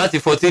láti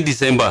 14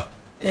 December.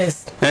 Yes.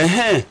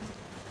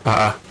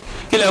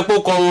 Kí lẹ kó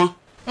kọ wọn.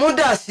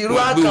 Múdàsírù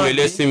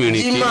Àkànbí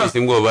Jímọ̀.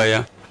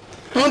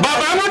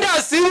 Bàbá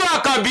Múdàsírù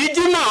Àkànbí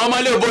Jímọ̀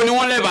ọmọlé òbó ni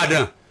wọ́n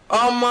lẹ́bàdàn.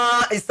 Ọmọ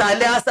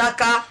ìsàlẹ̀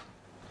Asaka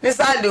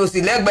nísàlẹ̀ òsì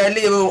lẹ́gbẹ̀ẹ́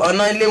ilé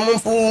ọ̀nà ilé mú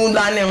fún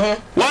lánìí hún.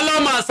 Wọ́n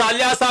lọ́mọ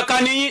àsàlẹ̀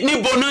Asaka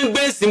níbo náà ń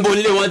gbé ìsìnbó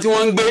ilé wọn tí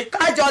wọ́n ń gbé.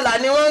 Kájọlà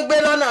ni wọ́n ń gbé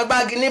lọ́nà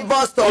gbági ní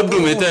bus stop. Ó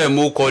dùn mí tẹ́ ẹ̀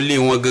mú kọ ilé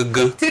wọn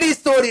gangan. 3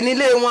 story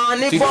nílé wọn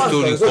ní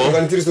bus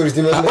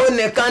stop. Ó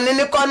nìkan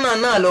ní kọ́nà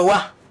náà ló wà.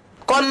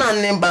 Kọ́nà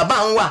ni bàbá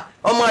ń wà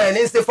ọmọ rẹ̀ ní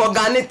í ṣe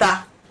Fọgá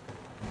níta.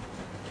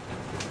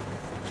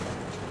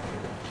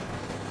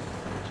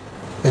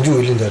 ẹjú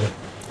ìlú dada.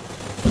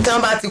 tí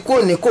wọ́n bá ti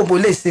kó ní kòbó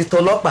lè ṣe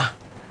tọlọ́pàá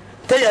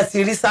téèyàn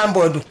ti rí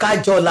sáńbọọdù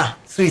Kájọlà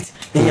street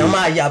èèyàn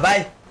máa yà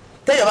báyìí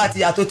téèyàn bá ti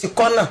yà tó ti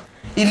kọ́nà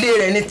ilé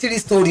rẹ̀ ní 3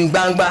 story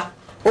gbangba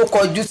ó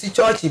kọjú sí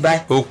chọ́ọ̀chì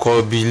báyìí. ó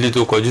kọ bí ilé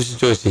tó kọjú sí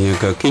chọ́ọ̀chì yẹn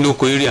kan kí ló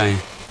kọ eré àyẹn.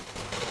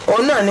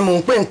 òun náà ni mò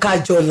ń pè ń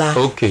Kájọlà.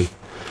 ok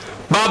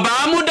bàbá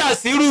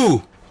Múdàsírù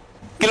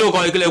kí ló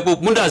kọ ìkìlẹ̀ pò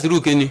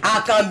Múdàsírù kíni.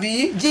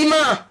 Àkànbí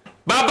Jímọ̀.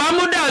 bàbá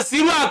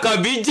Múdàsírù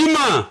Àkànbí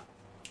Jímọ̀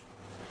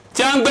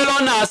tí a ń gbé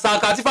lọ́nà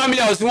Àsàkà tí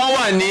family house wọn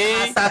wà ní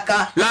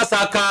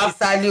lásàkà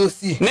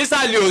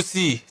nísàlẹ̀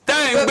òsì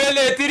tẹ́ ń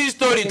gbélé 3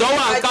 story tó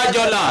wà ń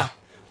Kájọlà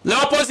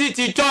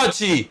lọ́pọ́sìtì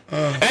chọ́ọ̀chì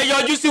ẹ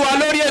yọjú sí wa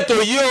lórí ètò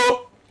yìí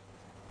o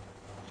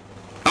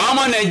àwọn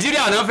ọmọ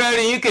Nàìjíríà náà fẹ́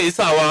rí yín kì í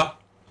sàwa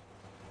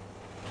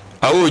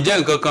àwọn ò jẹ́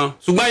nǹkan kan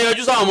ṣùgbọ́n ẹ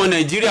yọjú sáwọn ọmọ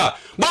Nàìjíríà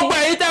gbogbo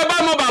èyí tẹ́ bá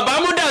mọ bàbá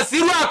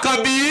Múdàsírù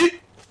Àkànbí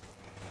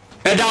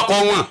ẹ dákọ̀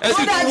wọn ẹ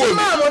sì kú wò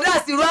mí.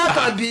 Múdàsírù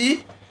Àkànbí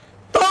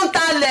tó ń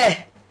talẹ̀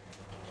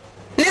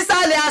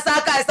nísàlẹ̀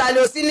Asaka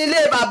ìsàlẹ̀ òsì nílé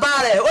bàbá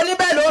rẹ̀ ó ní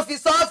bẹ́ẹ̀ ló fi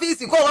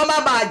sọ́ọ́fíìsì kó wọ́n má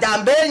bàa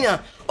jàǹbá èèyàn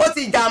ó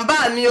ti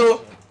jàǹbá mi o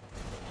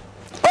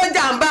ó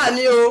jàǹbá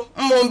mi o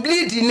mò ń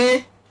bleed ni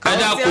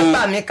àwọn tí ń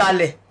gbà mí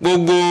kalẹ̀.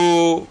 gbogbo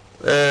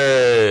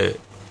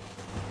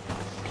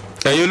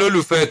ẹ̀yin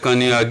olólùfẹ́ kan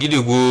ní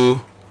Àgídìgbò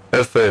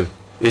FM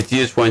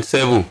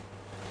 88.7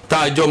 tá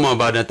a jọ mọ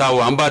Ìbàdàn tá a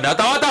wà ń bàdàn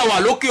àtàwọn tá a wà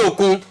lókè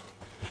òkun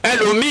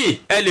ẹlòmíì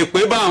ẹ lè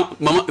pé bá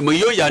mo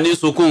yóò yà ní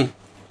sunkún.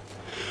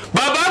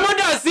 bàbá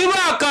Múdàsírù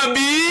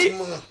Àkànbí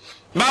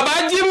bàbá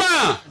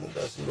Jímọ̀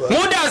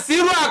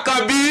Múdàsírù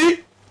Àkànbí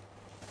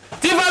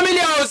tí fámílì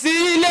house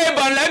ilé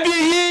ìbọ̀lẹ́bí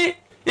yín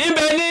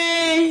ibẹ̀ ní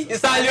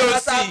ìsàlẹ̀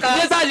òsì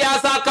nísàlẹ̀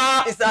Asaka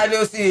ìsàlẹ̀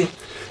òsì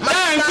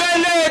náà ń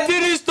gbélé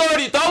 3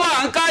 story tó wà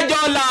ń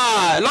Kájọlà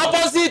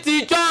lọ́pọ́sìtì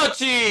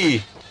chọ́ọ̀chì.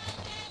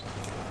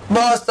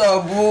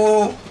 bọ́sọ̀bù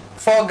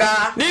Fọgá.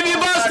 níbi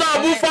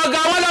bọ́sọ̀bù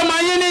Fọgá wọ́n lọ́mọ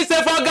yín ní ṣe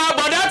Fọgá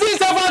bọ̀dá tí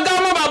ṣe Fọgá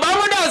mọ́ bàbá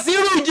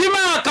Múdàsírù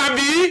Jímọ̀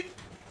Àkànbí.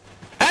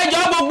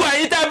 ẹjọ́ gbogbo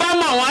ẹ̀yin tẹ́ bá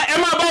mọ̀ wọ́n ẹ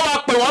máa bá wa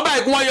pè wọ́n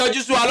báyìí kí wọ́n yọjú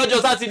sí wa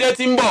lọ́jọ́ sátidé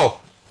tí ń bọ̀.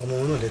 ọmọ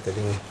wọn náà lè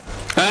tẹ̀lé wọn.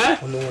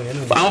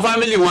 àwọn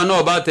fámìlì wọn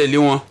náà bá tẹ̀lé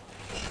wọn.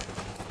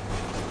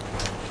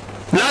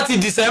 láti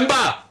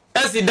December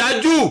ẹ sì dá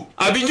June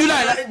àbí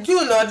July.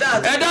 June lọ́dà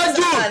ẹ dá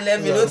June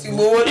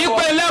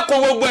ipe lẹ́kọ̀ọ́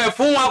gbogbo ẹ̀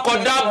fún wọn kò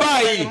dá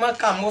báyìí.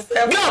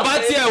 bí ọba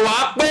tiẹ̀ wá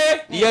pé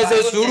ìyẹn ṣe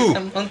sùúrù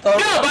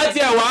bí ọba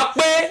tiẹ̀ wá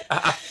pé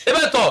ebe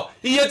tọ̀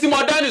iye tí mo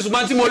dá ní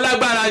ṣùgbọ́n tí mo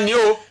lágbára ni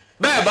o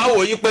bẹ́ẹ̀ bá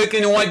wò yí pé kí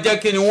ni wọ́n jẹ́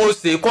kí ni wọ́n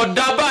ṣe kò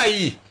dá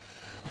báyìí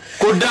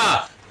kò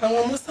dá.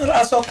 àwọn mọ́sálà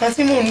aṣọ kan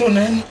tí mò ń lò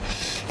náà ni.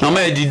 ọmọ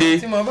ẹ dìde.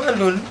 tí mo bá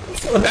lò.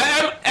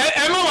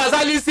 ẹ má wá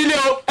sálí sílé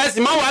o ẹ sì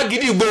má wá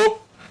Gídìgbò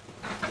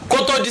kó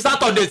tó di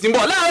sátọ̀dẹ̀ tí ń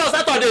bọ̀ láàárọ̀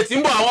sátọ̀dẹ̀ tí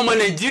ń bọ̀ àwọn ọmọ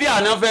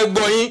Nàìjíríà náà fẹ́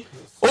gbọ́ yín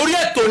orí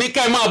ètò ní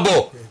kẹ́ ẹ máa bọ̀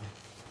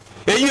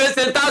èyí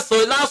ẹsẹ̀ ń tà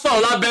lásán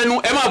lábẹ́nú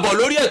ẹ máa bọ̀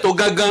lórí ètò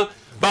gangan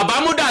bàbá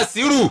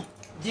Múdàsírù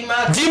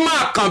Jímọ̀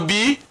Àkànbí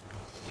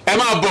ẹ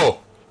máa bọ̀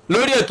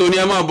lórí ètò ni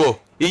ẹ máa bọ̀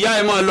ìyá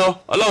ẹ máa lọ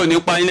Ọlọ́run ní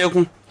pa yín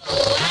lẹ́kún.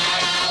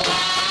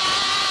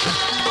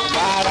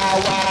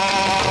 Wàràwà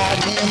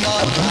ni mo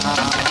gbà,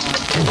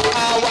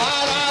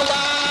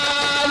 àwarawa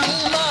ni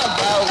mo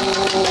gbà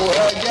o,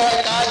 ẹ jẹ́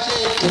ká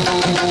ṣètò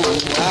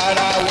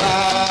wàràwà.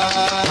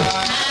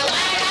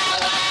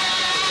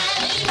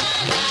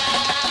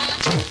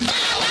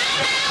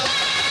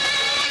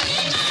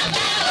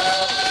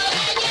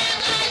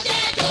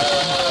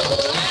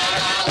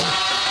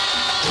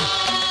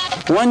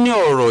 wọ́n ní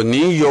ọ̀rọ̀ ní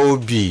yọ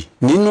obì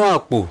nínú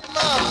àpò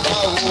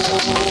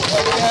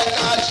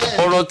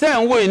ọ̀rọ̀ tẹ́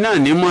ń wò yìí náà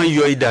ní máa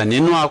yọ idà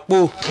nínú àpò.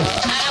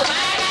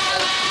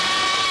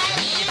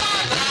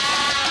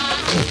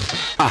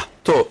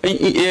 tó tọ̀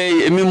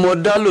èmi mo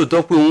dá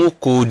lóòótọ́ pé òun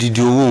kò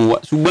odidi owó òun wá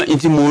ṣùgbọ́n ní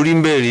tí mo rí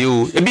ń bẹ̀rẹ̀ o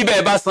ebi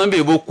bẹ́ẹ̀ bá san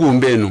bẹ́ẹ̀ bó kú ń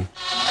bẹ́ẹ̀ nù.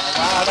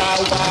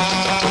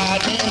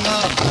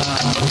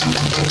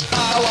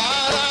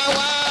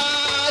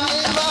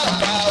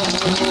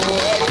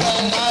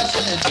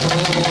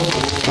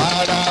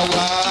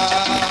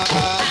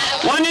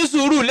 wọ́n ní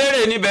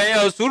Sùúrùlérè níbẹ̀ yẹn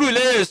o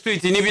Sùúrùlérè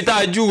street níbi tá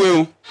a júwe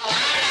o.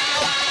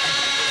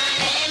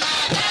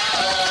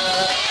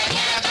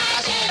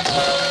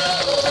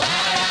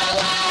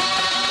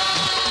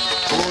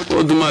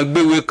 ó tún máa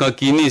gbéwèé kan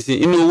kì í ní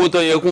ìsìn inú owó tó yẹ kún.